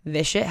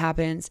 This shit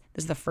happens.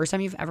 This is the first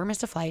time you've ever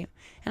missed a flight.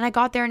 And I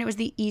got there and it was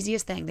the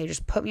easiest thing. They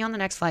just put me on the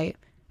next flight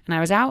and I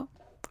was out.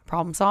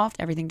 Problem solved.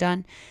 Everything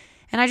done.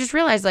 And I just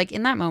realized, like,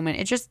 in that moment,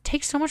 it just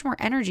takes so much more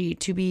energy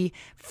to be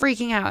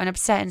freaking out and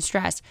upset and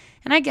stressed.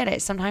 And I get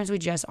it. Sometimes we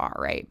just are,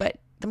 right? But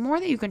the more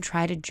that you can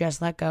try to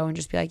just let go and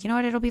just be like, you know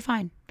what, it'll be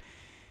fine.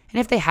 And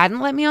if they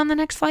hadn't let me on the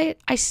next flight,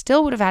 I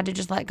still would have had to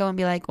just let go and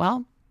be like,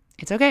 well,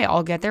 it's okay.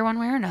 I'll get there one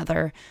way or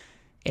another.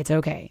 It's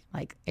okay.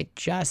 Like, it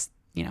just,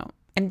 you know.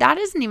 And that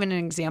isn't even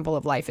an example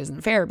of life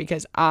isn't fair,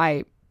 because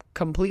I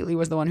completely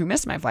was the one who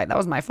missed my flight. That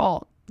was my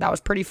fault. That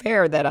was pretty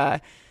fair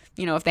that,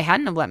 you know, if they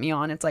hadn't have let me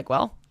on, it's like,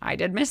 well, I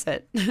did miss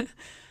it.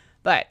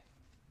 But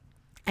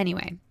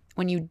anyway,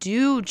 when you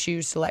do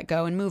choose to let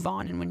go and move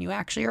on, and when you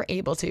actually are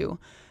able to,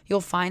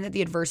 you'll find that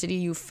the adversity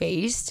you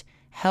faced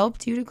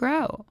helped you to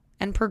grow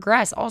and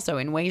progress also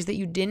in ways that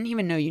you didn't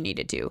even know you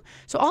needed to.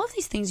 So all of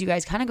these things, you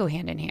guys, kind of go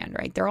hand in hand,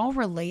 right? They're all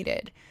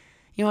related.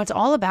 You know, it's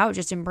all about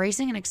just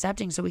embracing and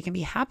accepting so we can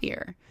be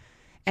happier.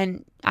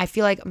 And I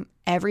feel like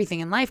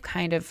everything in life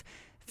kind of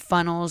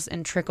funnels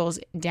and trickles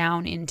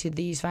down into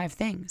these 5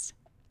 things.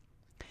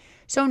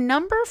 So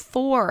number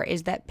 4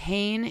 is that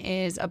pain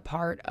is a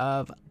part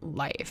of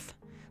life.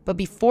 But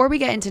before we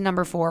get into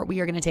number 4, we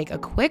are going to take a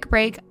quick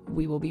break.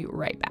 We will be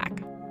right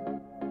back.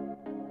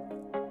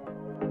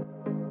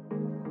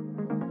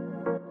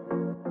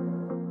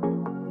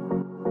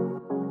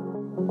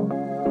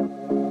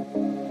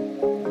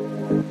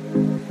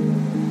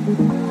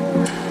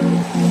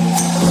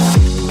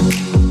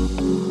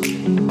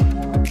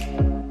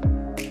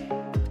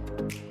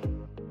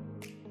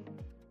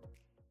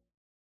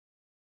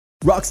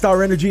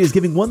 Rockstar Energy is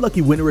giving one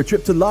lucky winner a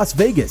trip to Las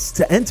Vegas.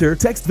 To enter,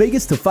 text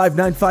Vegas to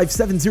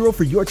 59570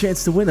 for your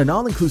chance to win an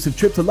all-inclusive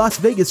trip to Las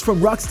Vegas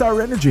from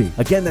Rockstar Energy.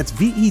 Again, that's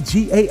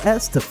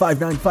VEGAS to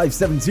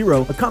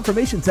 59570. A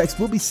confirmation text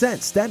will be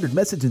sent. Standard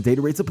message and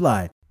data rates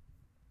apply.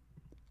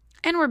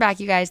 And we're back,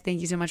 you guys.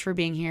 Thank you so much for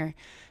being here.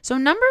 So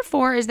number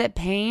 4 is that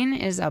pain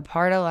is a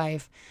part of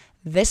life.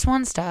 This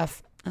one's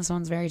tough. This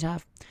one's very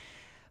tough.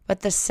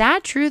 But the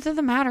sad truth of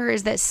the matter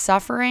is that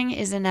suffering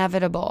is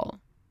inevitable.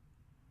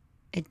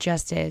 It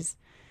just is.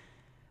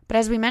 But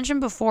as we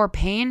mentioned before,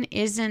 pain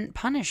isn't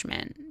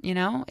punishment, you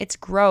know? It's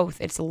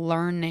growth. It's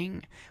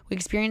learning. We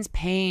experience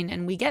pain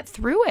and we get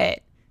through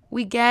it.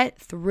 We get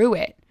through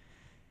it.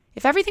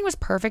 If everything was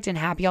perfect and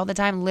happy all the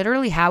time,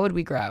 literally, how would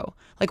we grow?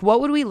 Like, what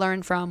would we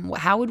learn from?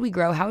 How would we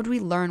grow? How would we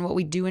learn what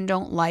we do and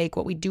don't like,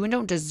 what we do and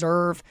don't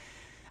deserve?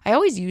 I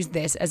always use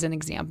this as an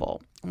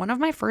example. One of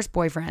my first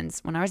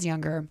boyfriends when I was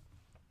younger,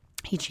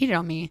 he cheated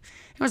on me.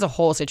 It was a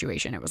whole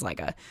situation. It was like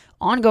a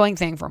ongoing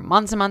thing for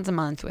months and months and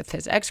months with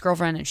his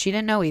ex-girlfriend, and she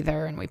didn't know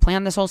either. And we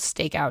planned this whole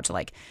stakeout to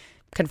like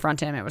confront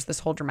him. It was this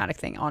whole dramatic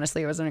thing.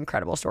 Honestly, it was an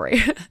incredible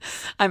story.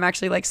 I'm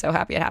actually like so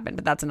happy it happened,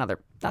 but that's another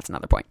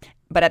point.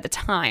 But at the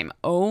time,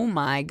 oh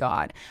my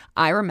God,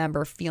 I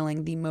remember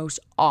feeling the most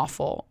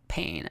awful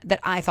pain that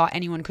I thought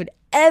anyone could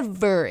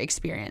ever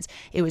experienced.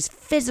 It was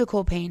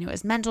physical pain. It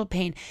was mental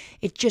pain.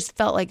 It just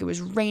felt like it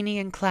was rainy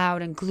and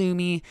cloudy and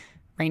gloomy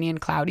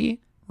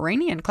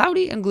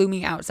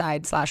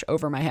outside /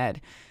 over my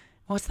head.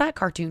 What's that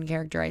cartoon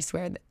character? I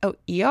swear. Oh,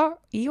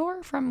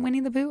 Eeyore from Winnie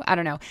the Pooh? I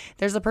don't know.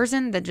 There's a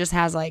person that just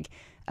has like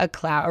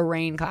a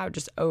rain cloud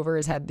just over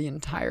his head the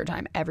entire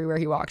time. Everywhere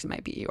he walks, it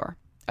might be Eeyore.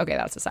 Okay,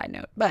 that's a side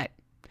note. But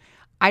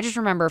I just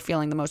remember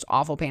feeling the most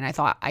awful pain I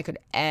thought I could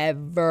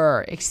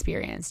ever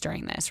experience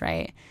during this,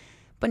 right?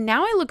 But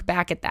now I look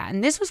back at that,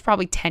 and this was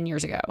probably 10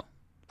 years ago.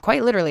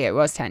 Quite literally, it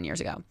was 10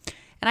 years ago.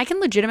 And I can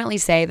legitimately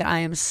say that I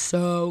am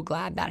so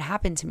glad that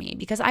happened to me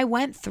because I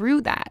went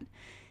through that.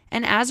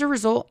 And as a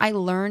result, I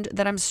learned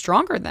that I'm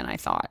stronger than I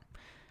thought.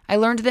 I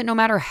learned that no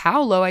matter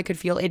how low I could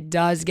feel, it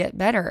does get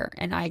better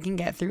and I can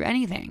get through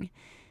anything.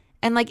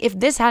 And like, if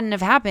this hadn't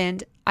have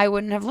happened, I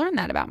wouldn't have learned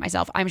that about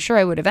myself. I'm sure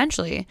I would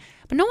eventually,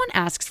 but no one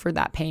asks for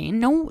that pain.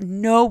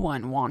 No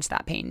one wants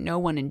that pain. No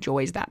one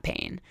enjoys that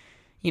pain.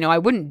 I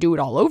wouldn't do it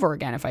all over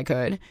again if I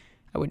could.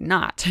 I would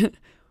not.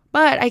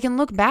 But I can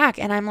look back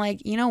and I'm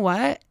like, you know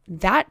what?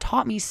 That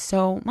taught me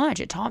so much.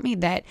 It taught me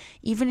that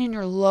even in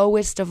your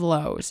lowest of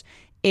lows,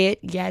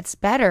 it gets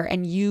better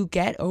and you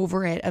get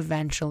over it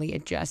eventually.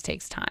 It just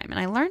takes time. And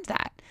I learned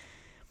that.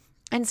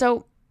 And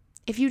so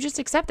if you just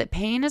accept that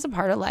pain is a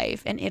part of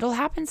life and it'll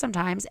happen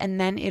sometimes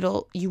and then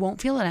you won't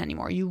feel it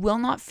anymore. You will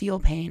not feel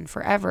pain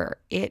forever.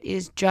 It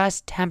is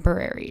just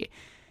temporary.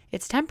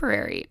 It's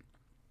temporary.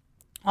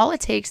 All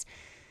it takes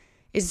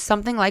is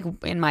something like,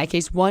 in my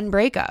case, one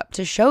breakup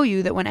to show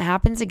you that when it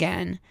happens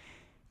again,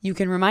 you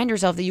can remind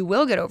yourself that you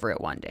will get over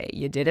it one day.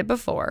 You did it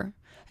before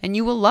and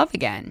you will love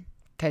again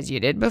because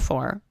you did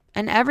before,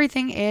 and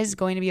everything is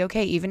going to be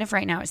okay, even if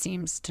right now it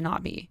seems to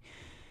not be.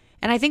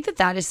 And I think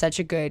that is such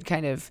a good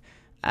kind of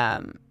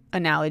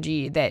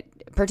analogy that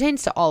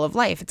pertains to all of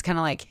life. It's kind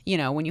of like,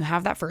 when you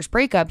have that first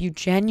breakup, you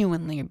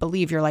genuinely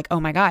believe, you're like,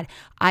 oh my God,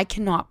 I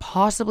cannot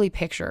possibly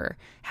picture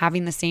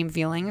having the same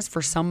feelings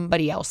for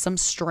somebody else, some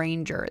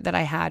stranger that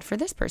I had for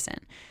this person.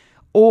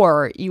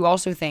 Or you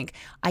also think,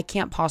 I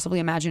can't possibly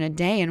imagine a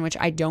day in which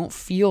I don't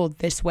feel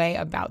this way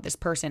about this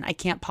person. I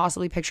can't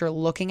possibly picture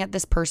looking at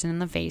this person in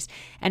the face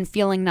and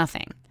feeling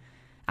nothing.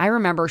 I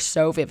remember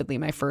so vividly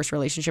my first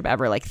relationship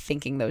ever, like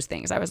thinking those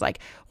things. I was like,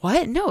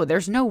 what? No,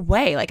 there's no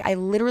way. Like, I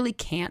literally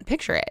can't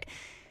picture it.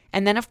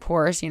 And then, of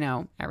course,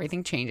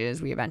 everything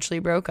changes. We eventually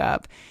broke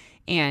up.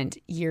 And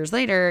years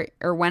later,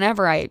 or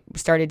whenever I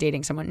started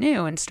dating someone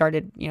new and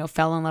started,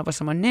 fell in love with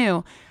someone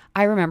new,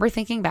 I remember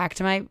thinking back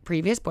to my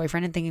previous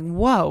boyfriend and thinking,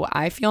 whoa,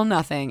 I feel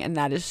nothing. And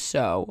that is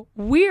so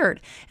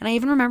weird. And I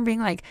even remember being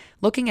like,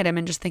 looking at him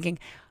and just thinking,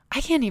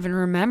 I can't even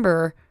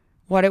remember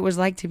what it was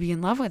like to be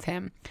in love with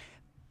him.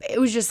 It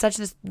was just such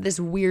this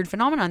weird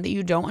phenomenon that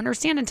you don't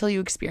understand until you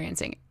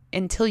experience it.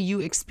 And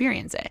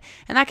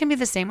that can be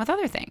the same with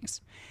other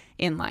things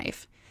in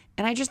life.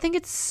 And I just think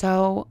it's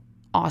so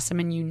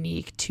awesome and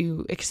unique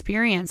to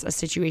experience a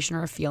situation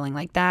or a feeling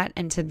like that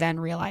and to then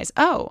realize,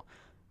 oh,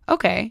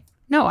 okay,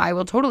 no, I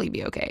will totally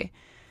be okay.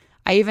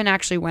 I even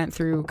actually went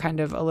through kind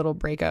of a little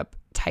breakup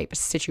type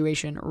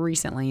situation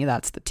recently.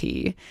 That's the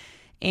tea.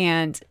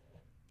 And,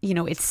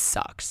 it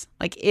sucks.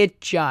 Like,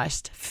 it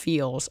just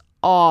feels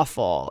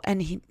awful.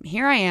 And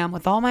here I am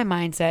with all my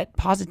mindset,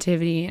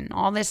 positivity, and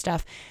all this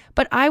stuff.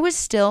 But I was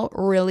still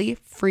really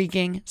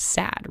freaking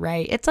sad,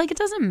 right? It's like, it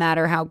doesn't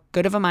matter how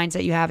good of a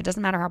mindset you have. It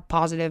doesn't matter how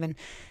positive and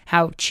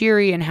how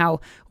cheery and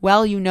how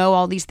well you know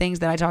all these things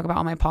that I talk about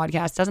on my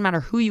podcast. It doesn't matter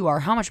who you are,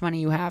 how much money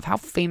you have, how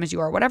famous you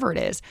are, whatever it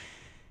is.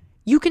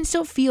 You can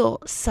still feel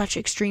such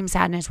extreme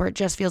sadness where it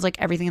just feels like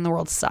everything in the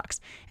world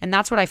sucks. And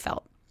that's what I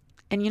felt.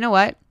 And you know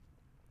what?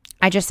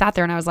 I just sat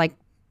there and I was like,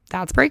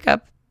 that's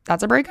breakup.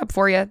 That's a breakup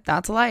for you.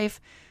 That's life.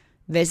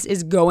 This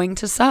is going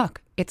to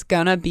suck. It's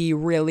going to be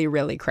really,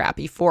 really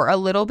crappy for a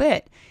little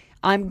bit.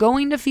 I'm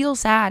going to feel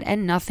sad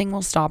and nothing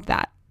will stop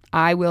that.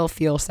 I will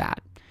feel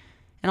sad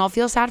and I'll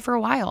feel sad for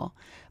a while.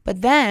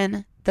 But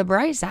then the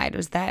bright side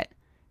was that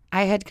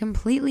I had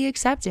completely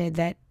accepted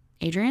that,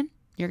 Adrian,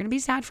 you're going to be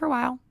sad for a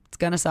while. It's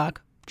going to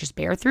suck. Just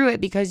bear through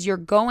it because you're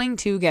going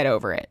to get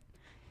over it.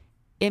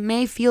 It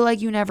may feel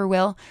like you never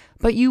will,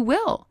 but you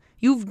will.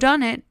 You've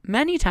done it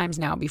many times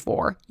now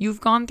before. You've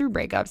gone through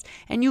breakups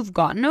and you've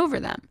gotten over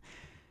them.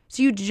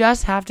 So you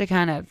just have to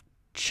kind of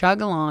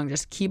chug along,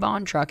 just keep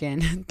on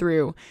trucking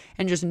through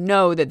and just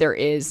know that there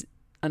is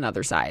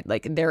another side.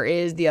 Like, there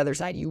is the other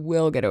side. You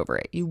will get over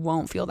it. You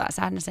won't feel that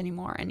sadness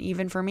anymore. And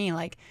even for me,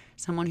 like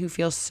someone who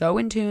feels so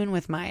in tune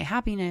with my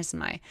happiness and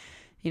my,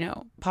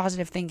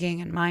 positive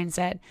thinking and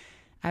mindset,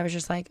 I was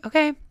just like,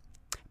 okay,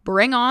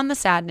 bring on the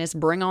sadness,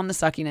 bring on the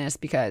suckiness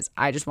because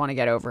I just want to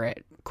get over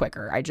it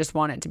quicker. I just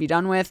want it to be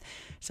done with.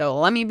 So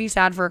let me be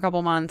sad for a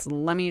couple months.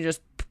 Let me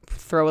just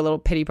throw a little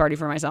pity party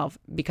for myself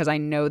because I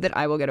know that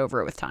I will get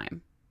over it with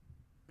time.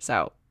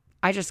 So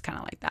I just kind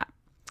of like that.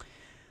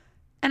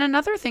 And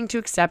another thing to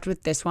accept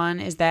with this one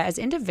is that as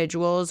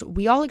individuals,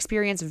 we all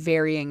experience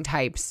varying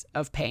types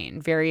of pain,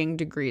 varying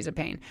degrees of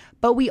pain,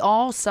 but we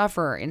all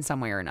suffer in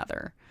some way or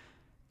another.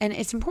 And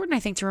it's important,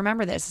 I think, to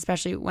remember this,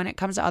 especially when it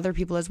comes to other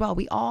people as well.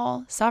 We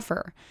all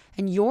suffer,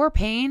 and your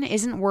pain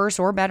isn't worse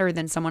or better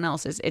than someone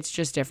else's. It's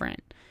just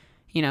different,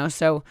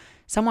 so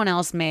someone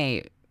else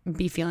may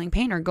be feeling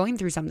pain or going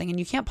through something, and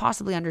you can't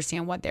possibly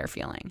understand what they're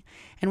feeling.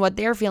 And what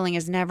they're feeling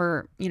is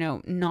never,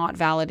 not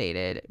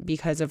validated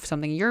because of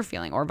something you're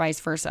feeling, or vice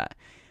versa.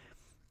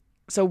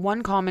 So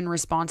one common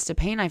response to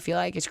pain, I feel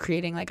like, is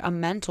creating like a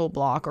mental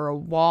block or a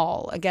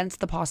wall against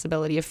the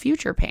possibility of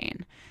future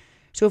pain.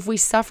 So if we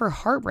suffer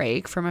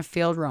heartbreak from a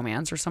failed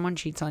romance, or someone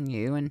cheats on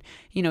you and,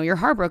 you're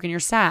heartbroken, you're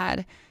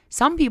sad,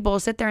 some people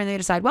sit there and they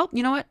decide, well,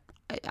 you know what?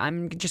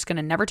 I'm just going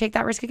to never take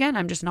that risk again.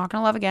 I'm just not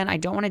going to love again. I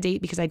don't want to date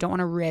because I don't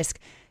want to risk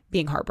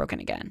being heartbroken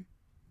again,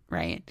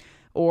 right?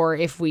 Or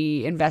if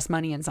we invest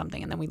money in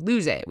something and then we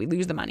lose it, we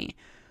lose the money,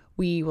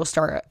 we will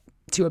start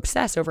to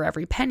obsess over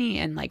every penny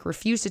and like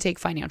refuse to take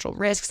financial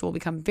risks. We'll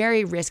become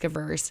very risk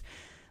averse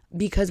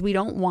because we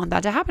don't want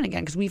that to happen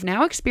again, because we've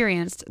now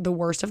experienced the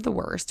worst of the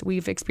worst.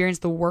 We've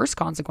experienced the worst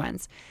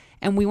consequence,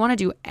 and we want to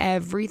do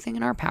everything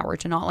in our power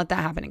to not let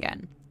that happen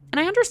again. And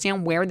I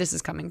understand where this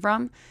is coming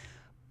from,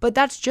 but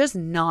that's just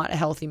not a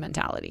healthy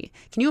mentality.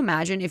 Can you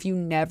imagine if you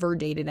never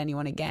dated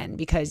anyone again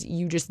because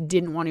you just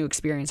didn't want to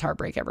experience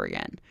heartbreak ever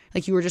again?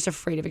 Like, you were just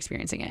afraid of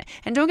experiencing it.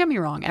 And don't get me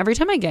wrong, every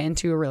time I get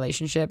into a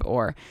relationship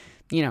or,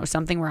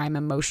 something where I'm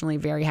emotionally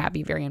very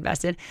happy, very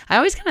invested, I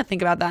always kind of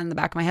think about that in the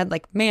back of my head.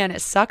 Like, man,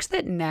 it sucks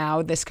that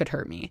now this could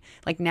hurt me.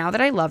 Like, now that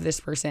I love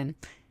this person,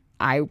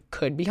 I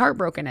could be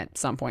heartbroken at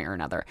some point or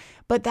another.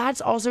 But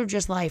that's also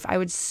just life. I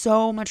would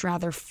so much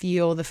rather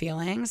feel the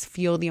feelings,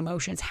 feel the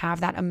emotions, have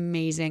that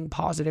amazing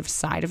positive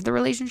side of the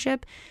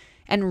relationship,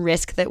 and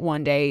risk that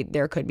one day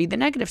there could be the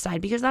negative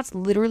side, because that's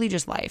literally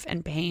just life,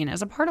 and pain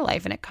is a part of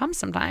life and it comes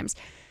sometimes.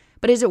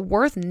 But is it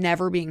worth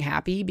never being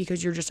happy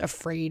because you're just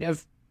afraid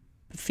of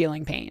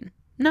feeling pain?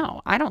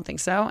 No, I don't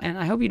think so. And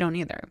I hope you don't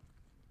either.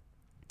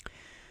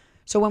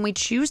 So when we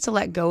choose to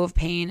let go of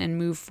pain and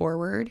move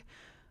forward,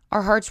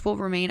 our hearts will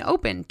remain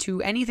open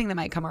to anything that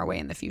might come our way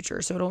in the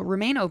future. So it'll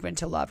remain open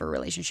to love or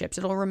relationships.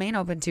 It'll remain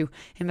open to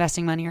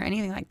investing money or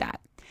anything like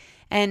that.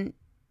 And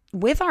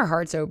with our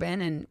hearts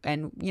open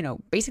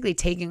and basically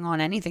taking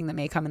on anything that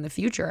may come in the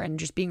future and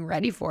just being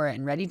ready for it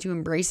and ready to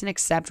embrace and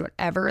accept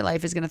whatever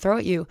life is going to throw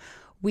at you,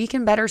 we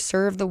can better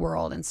serve the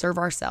world and serve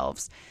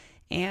ourselves.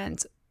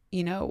 And,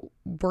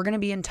 we're going to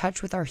be in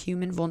touch with our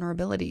human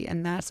vulnerability,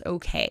 and that's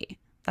okay.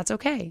 That's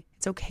okay.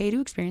 It's okay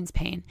to experience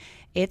pain.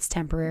 It's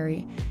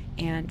temporary,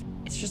 and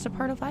it's just a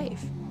part of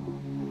life.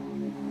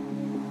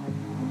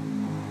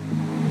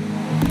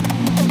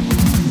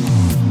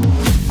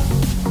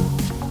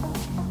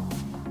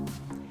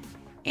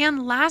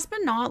 And last but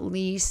not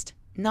least,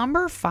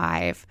 number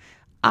 5,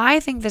 I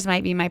think this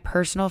might be my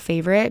personal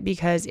favorite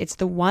because it's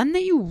the one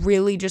that you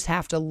really just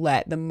have to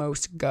let the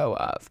most go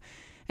of.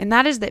 And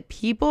that is that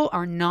people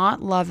are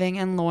not loving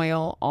and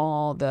loyal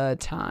all the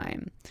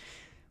time.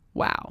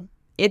 Wow.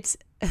 This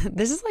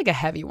is like a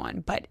heavy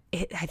one, but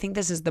I think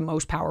this is the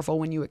most powerful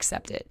when you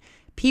accept it.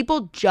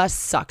 People just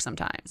suck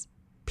sometimes,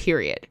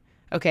 period.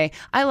 Okay.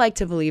 I like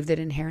to believe that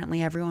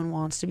inherently everyone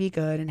wants to be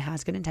good and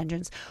has good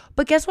intentions,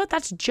 but guess what?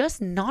 That's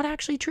just not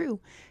actually true.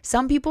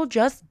 Some people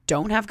just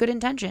don't have good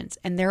intentions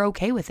and they're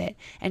okay with it.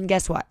 And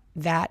guess what?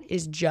 That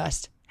is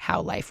just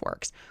how life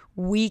works.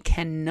 We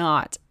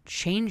cannot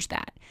change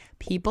that.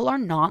 People are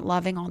not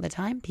loving all the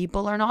time.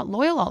 People are not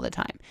loyal all the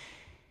time.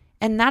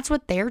 And that's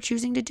what they're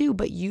choosing to do,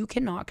 but you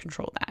cannot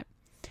control that.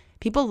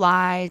 People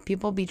lie,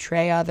 people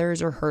betray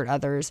others or hurt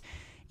others,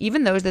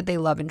 even those that they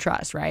love and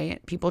trust,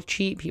 right? People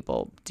cheat,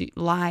 people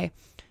lie,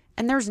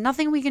 and there's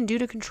nothing we can do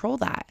to control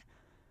that.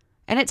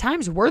 And at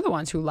times, we're the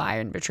ones who lie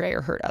and betray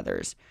or hurt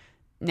others.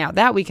 Now,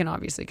 that we can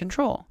obviously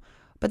control.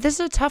 But this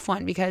is a tough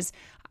one because,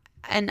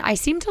 and I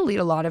seem to lead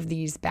a lot of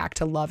these back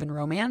to love and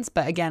romance,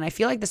 but again, I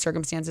feel like the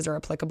circumstances are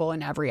applicable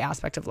in every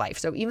aspect of life.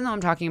 So even though I'm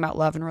talking about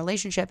love and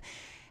relationship,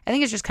 I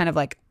think it's just kind of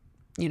like,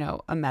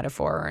 a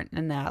metaphor or an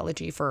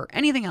analogy for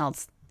anything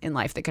else in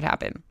life that could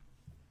happen.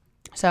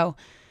 So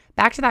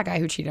back to that guy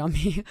who cheated on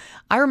me.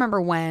 I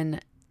remember when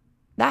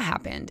that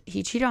happened,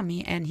 he cheated on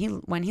me, and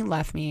when he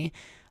left me,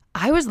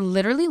 I was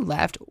literally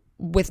left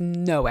with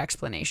no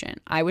explanation.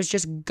 I was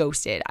just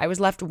ghosted. I was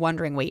left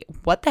wondering, wait,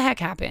 what the heck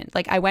happened?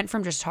 Like, I went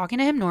from just talking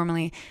to him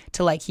normally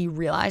to like, he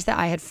realized that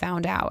I had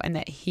found out and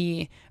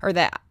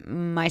that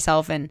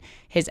myself and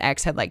his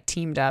ex had like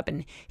teamed up,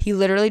 and he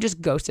literally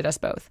just ghosted us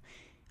both.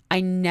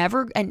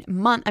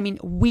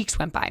 Weeks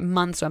went by,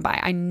 months went by.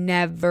 I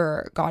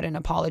never got an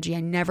apology.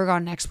 I never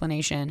got an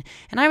explanation.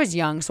 And I was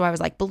young, so I was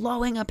like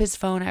blowing up his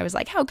phone. I was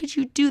like, how could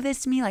you do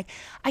this to me? Like,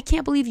 I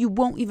can't believe you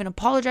won't even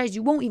apologize.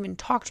 You won't even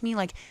talk to me.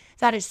 Like,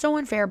 that is so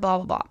unfair, blah,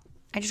 blah, blah.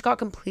 I just got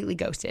completely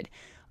ghosted.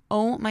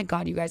 Oh my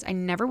God, you guys, I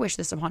never wish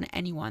this upon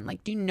anyone.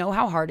 Like, do you know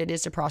how hard it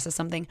is to process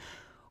something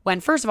when,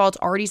 first of all, it's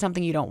already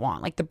something you don't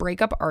want? Like, the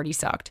breakup already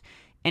sucked.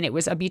 And it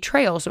was a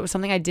betrayal, so it was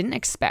something I didn't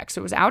expect.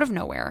 So it was out of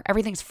nowhere.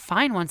 Everything's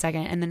fine one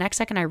second, and the next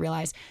second I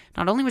realized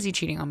not only was he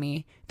cheating on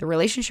me, the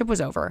relationship was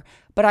over,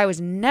 but I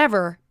was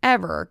never,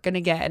 ever going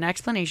to get an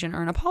explanation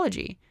or an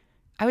apology.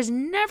 I was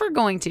never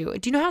going to.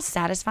 Do you know how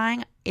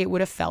satisfying it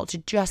would have felt to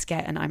just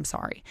get an I'm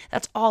sorry?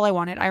 That's all I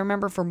wanted. I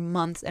remember for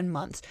months and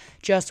months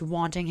just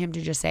wanting him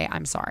to just say,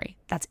 I'm sorry.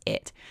 That's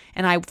it.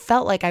 And I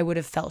felt like I would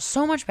have felt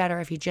so much better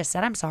if he just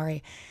said, I'm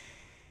sorry.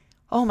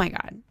 Oh my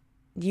God.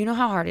 You know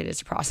how hard it is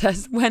to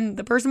process when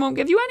the person won't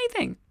give you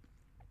anything.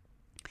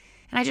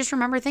 And I just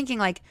remember thinking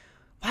like,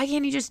 why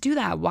can't he just do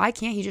that? Why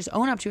can't he just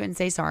own up to it and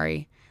say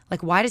sorry?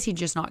 Like, why does he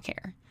just not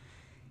care?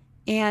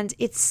 And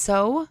it's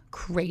so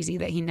crazy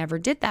that he never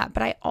did that.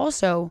 But I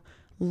also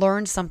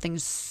learned something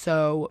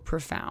so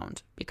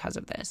profound because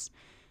of this.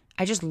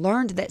 I just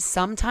learned that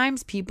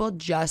sometimes people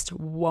just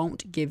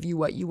won't give you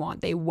what you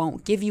want. They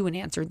won't give you an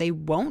answer. They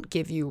won't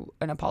give you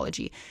an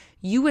apology.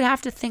 You would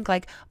have to think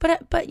like,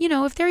 but you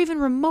know, if they're even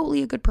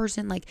remotely a good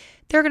person, like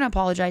they're going to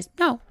apologize.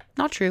 No,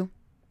 not true.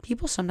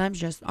 People sometimes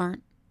just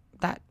aren't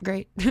that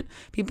great.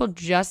 People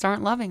just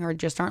aren't loving or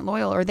just aren't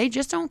loyal or they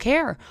just don't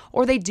care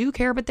or they do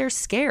care, but they're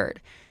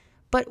scared.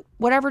 But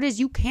whatever it is,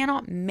 you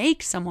cannot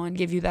make someone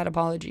give you that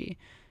apology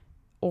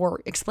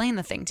or explain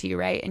the thing to you,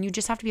 right? And you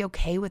just have to be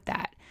okay with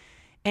that.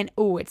 And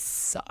it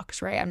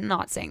sucks, right? I'm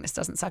not saying this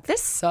doesn't suck.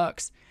 This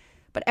sucks.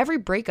 But every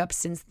breakup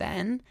since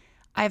then,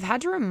 I've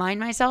had to remind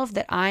myself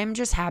that I'm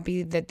just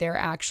happy that they're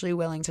actually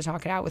willing to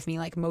talk it out with me.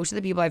 Like most of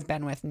the people I've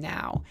been with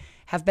now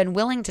have been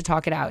willing to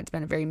talk it out. It's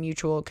been a very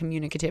mutual,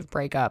 communicative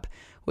breakup,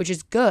 which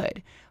is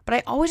good. But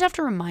I always have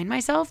to remind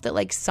myself that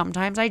like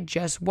sometimes I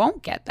just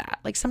won't get that.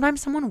 Like sometimes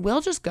someone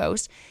will just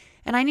ghost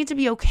and I need to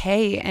be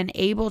okay and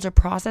able to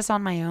process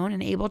on my own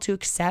and able to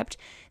accept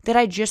that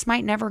I just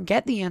might never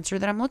get the answer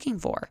that I'm looking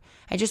for.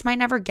 I just might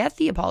never get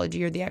the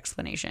apology or the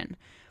explanation.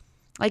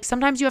 Like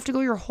sometimes you have to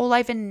go your whole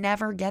life and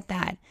never get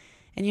that.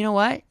 And you know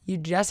what? You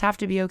just have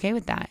to be okay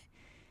with that.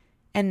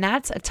 And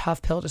that's a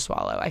tough pill to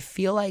swallow. I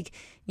feel like,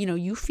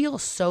 you feel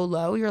so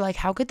low. You're like,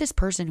 how could this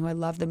person who I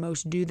love the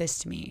most do this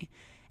to me?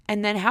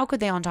 And then how could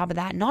they on top of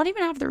that not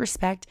even have the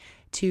respect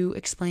to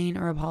explain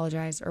or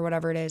apologize or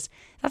whatever it is?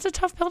 That's a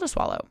tough pill to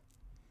swallow.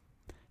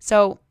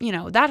 So,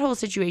 that whole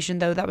situation,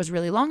 though, that was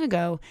really long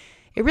ago,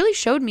 it really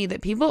showed me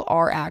that people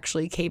are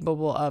actually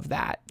capable of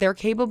that. They're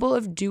capable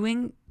of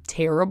doing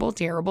terrible,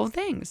 terrible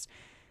things.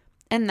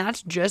 And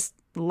that's just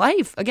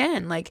life.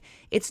 Again, like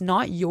it's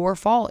not your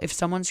fault if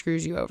someone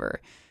screws you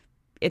over.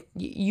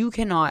 You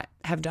cannot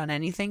have done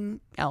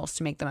anything else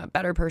to make them a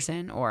better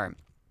person or,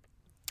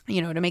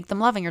 to make them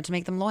loving or to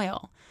make them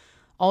loyal.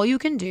 All you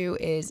can do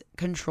is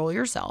control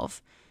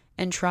yourself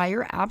and try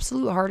your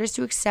absolute hardest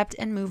to accept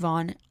and move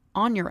on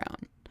your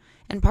own.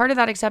 And part of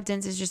that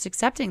acceptance is just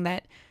accepting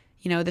that,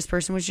 this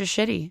person was just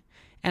shitty.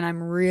 And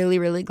I'm really,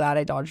 really glad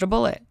I dodged a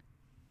bullet.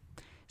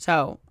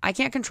 So I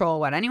can't control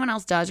what anyone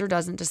else does or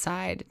doesn't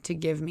decide to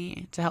give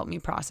me to help me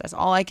process.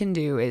 All I can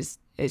do is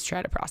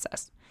try to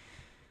process.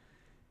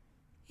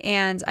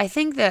 And I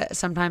think that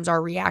sometimes our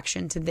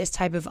reaction to this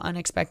type of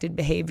unexpected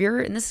behavior,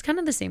 and this is kind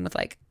of the same with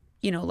like,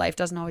 life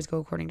doesn't always go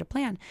according to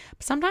plan.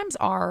 But sometimes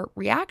our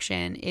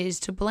reaction is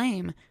to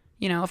blame.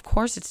 Of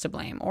course it's to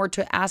blame or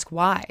to ask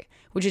why,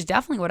 which is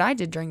definitely what I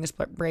did during this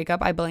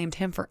breakup. I blamed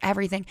him for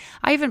everything.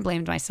 I even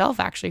blamed myself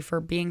actually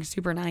for being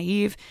super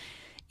naive.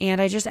 And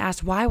I just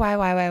asked why?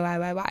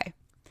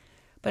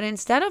 But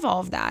instead of all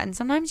of that, and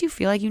sometimes you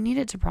feel like you need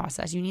it to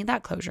process, you need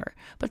that closure,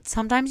 but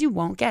sometimes you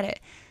won't get it.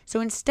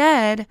 So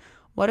instead,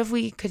 what if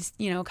we could,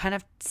 kind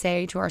of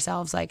say to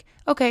ourselves like,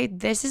 okay,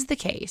 this is the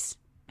case.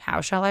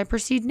 How shall I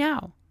proceed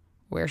now?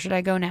 Where should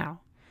I go now?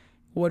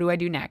 What do I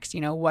do next?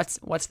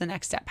 What's the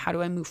next step? How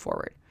do I move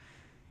forward?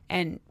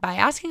 And by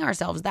asking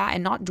ourselves that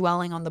and not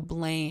dwelling on the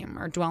blame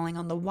or dwelling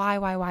on the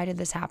why did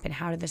this happen?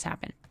 How did this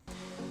happen?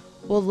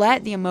 We'll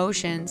let the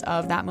emotions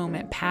of that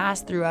moment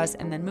pass through us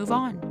and then move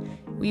on.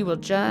 We will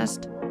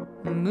just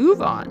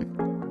move on.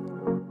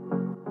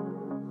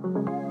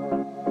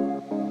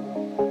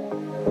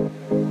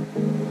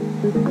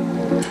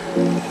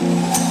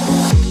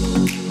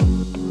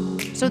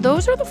 So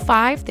those are the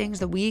 5 things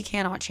that we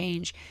cannot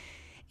change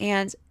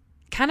and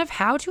kind of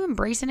how to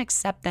embrace and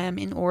accept them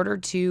in order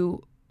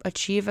to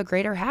achieve a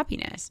greater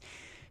happiness.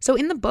 So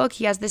in the book,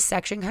 he has this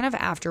section kind of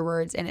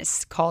afterwards, and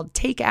it's called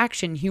Take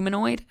Action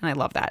Humanoid. And I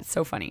love that. It's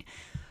so funny.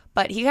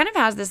 But he kind of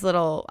has this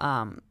little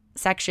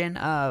section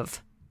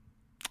of,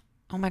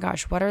 oh my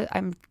gosh,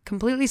 I'm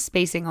completely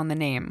spacing on the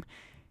name.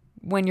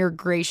 When you're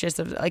gracious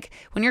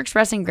when you're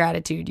expressing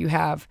gratitude, you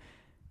have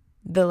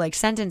the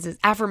sentences,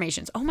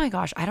 affirmations. Oh my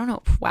gosh, I don't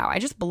know. Wow, I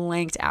just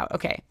blanked out.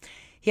 Okay.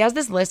 He has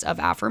this list of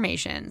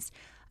affirmations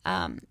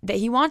that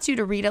he wants you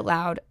to read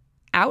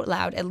out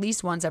loud at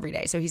least once every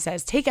day. So he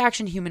says, take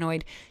action,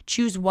 humanoid.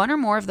 Choose one or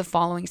more of the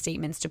following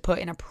statements to put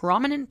in a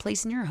prominent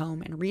place in your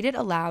home and read it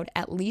aloud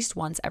at least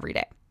once every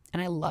day.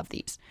 And I love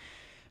these.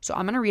 So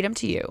I'm going to read them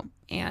to you.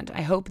 And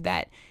I hope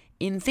that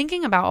in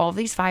thinking about all of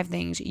these 5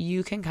 things,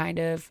 you can kind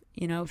of,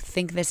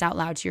 think this out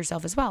loud to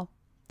yourself as well.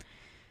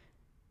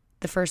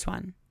 The first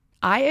one,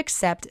 I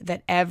accept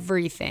that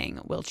everything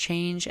will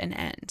change and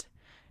end.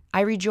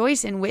 I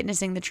rejoice in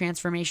witnessing the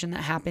transformation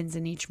that happens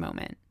in each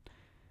moment.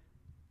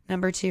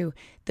 Number 2,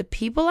 the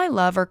people I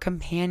love are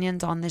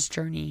companions on this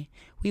journey.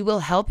 We will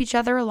help each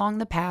other along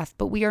the path,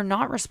 but we are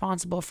not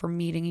responsible for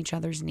meeting each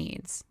other's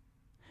needs.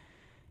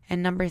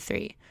 And number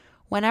 3,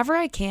 whenever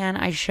I can,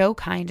 I show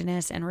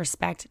kindness and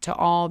respect to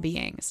all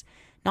beings,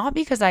 not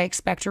because I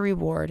expect a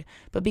reward,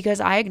 but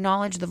because I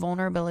acknowledge the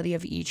vulnerability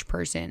of each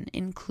person,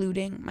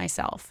 including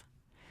myself.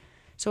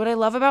 So what I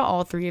love about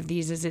all 3 of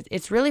these is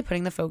it's really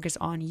putting the focus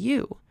on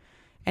you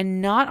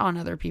and not on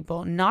other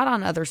people, not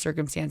on other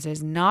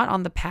circumstances, not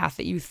on the path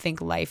that you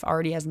think life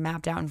already has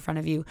mapped out in front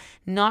of you,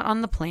 not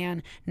on the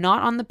plan,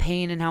 not on the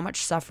pain and how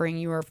much suffering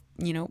you are,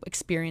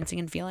 experiencing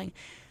and feeling,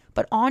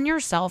 but on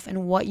yourself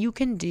and what you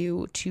can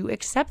do to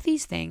accept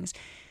these things,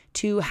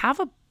 to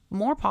have a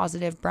more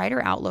positive,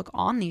 brighter outlook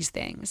on these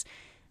things,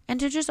 and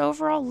to just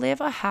overall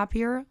live a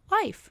happier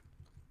life.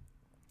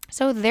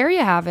 So there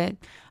you have it.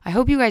 I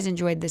hope you guys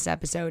enjoyed this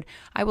episode.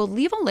 I will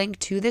leave a link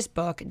to this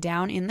book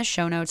down in the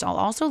show notes. I'll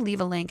also leave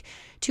a link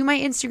to my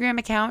Instagram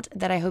account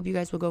that I hope you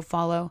guys will go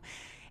follow.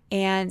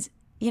 And,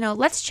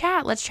 let's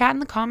chat. Let's chat in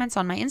the comments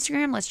on my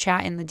Instagram. Let's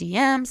chat in the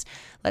DMs.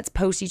 Let's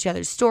post each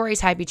other's stories,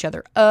 hype each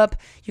other up.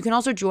 You can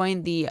also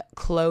join the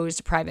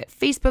closed private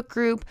Facebook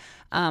group.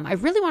 I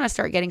really want to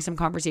start getting some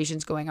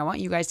conversations going. I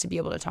want you guys to be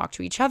able to talk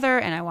to each other,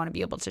 and I want to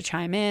be able to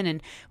chime in,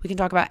 and we can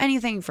talk about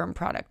anything from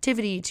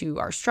productivity to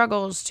our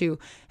struggles to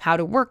how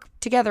to work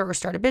together or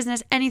start a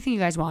business, anything you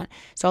guys want.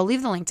 So I'll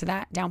leave the link to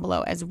that down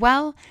below as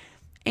well.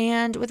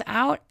 And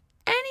without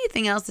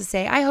anything else to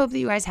say, I hope that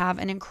you guys have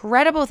an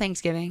incredible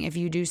Thanksgiving if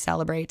you do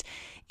celebrate.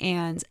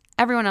 And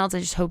everyone else, I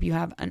just hope you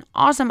have an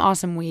awesome,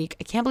 awesome week.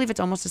 I can't believe it's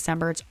almost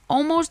December. It's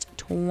almost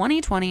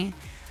 2020.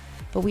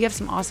 But we have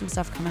some awesome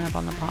stuff coming up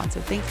on the pod.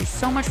 So thank you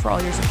so much for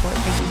all your support.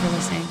 Thank you for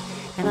listening.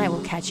 And I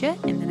will catch you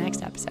in the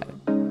next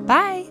episode.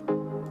 Bye.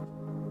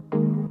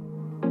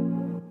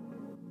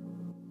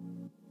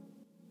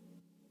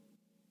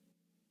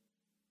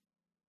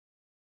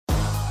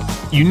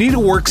 You need a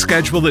work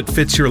schedule that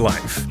fits your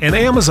life, and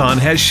Amazon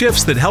has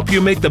shifts that help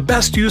you make the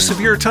best use of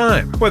your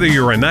time. Whether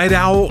you're a night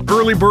owl,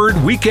 early bird,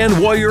 weekend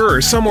warrior,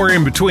 or somewhere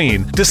in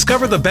between,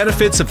 discover the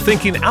benefits of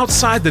thinking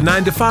outside the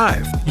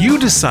 9-to-5. You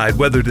decide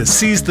whether to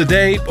seize the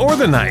day or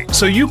the night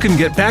so you can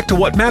get back to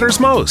what matters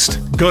most.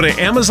 Go to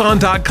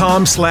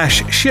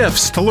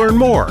amazon.com/shifts to learn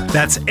more.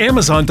 That's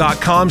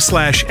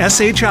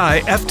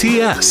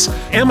amazon.com/SHIFTS.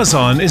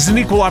 Amazon is an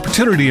equal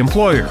opportunity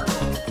employer.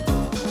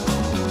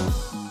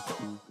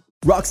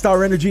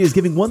 Rockstar Energy is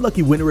giving one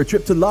lucky winner a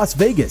trip to Las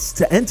Vegas.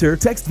 To enter,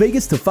 text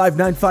Vegas to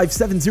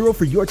 59570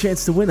 for your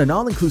chance to win an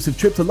all-inclusive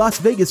trip to Las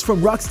Vegas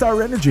from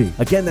Rockstar Energy.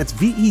 Again, that's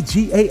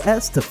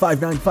VEGAS to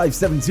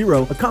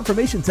 59570. A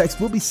confirmation text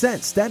will be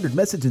sent. Standard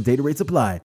message and data rates apply.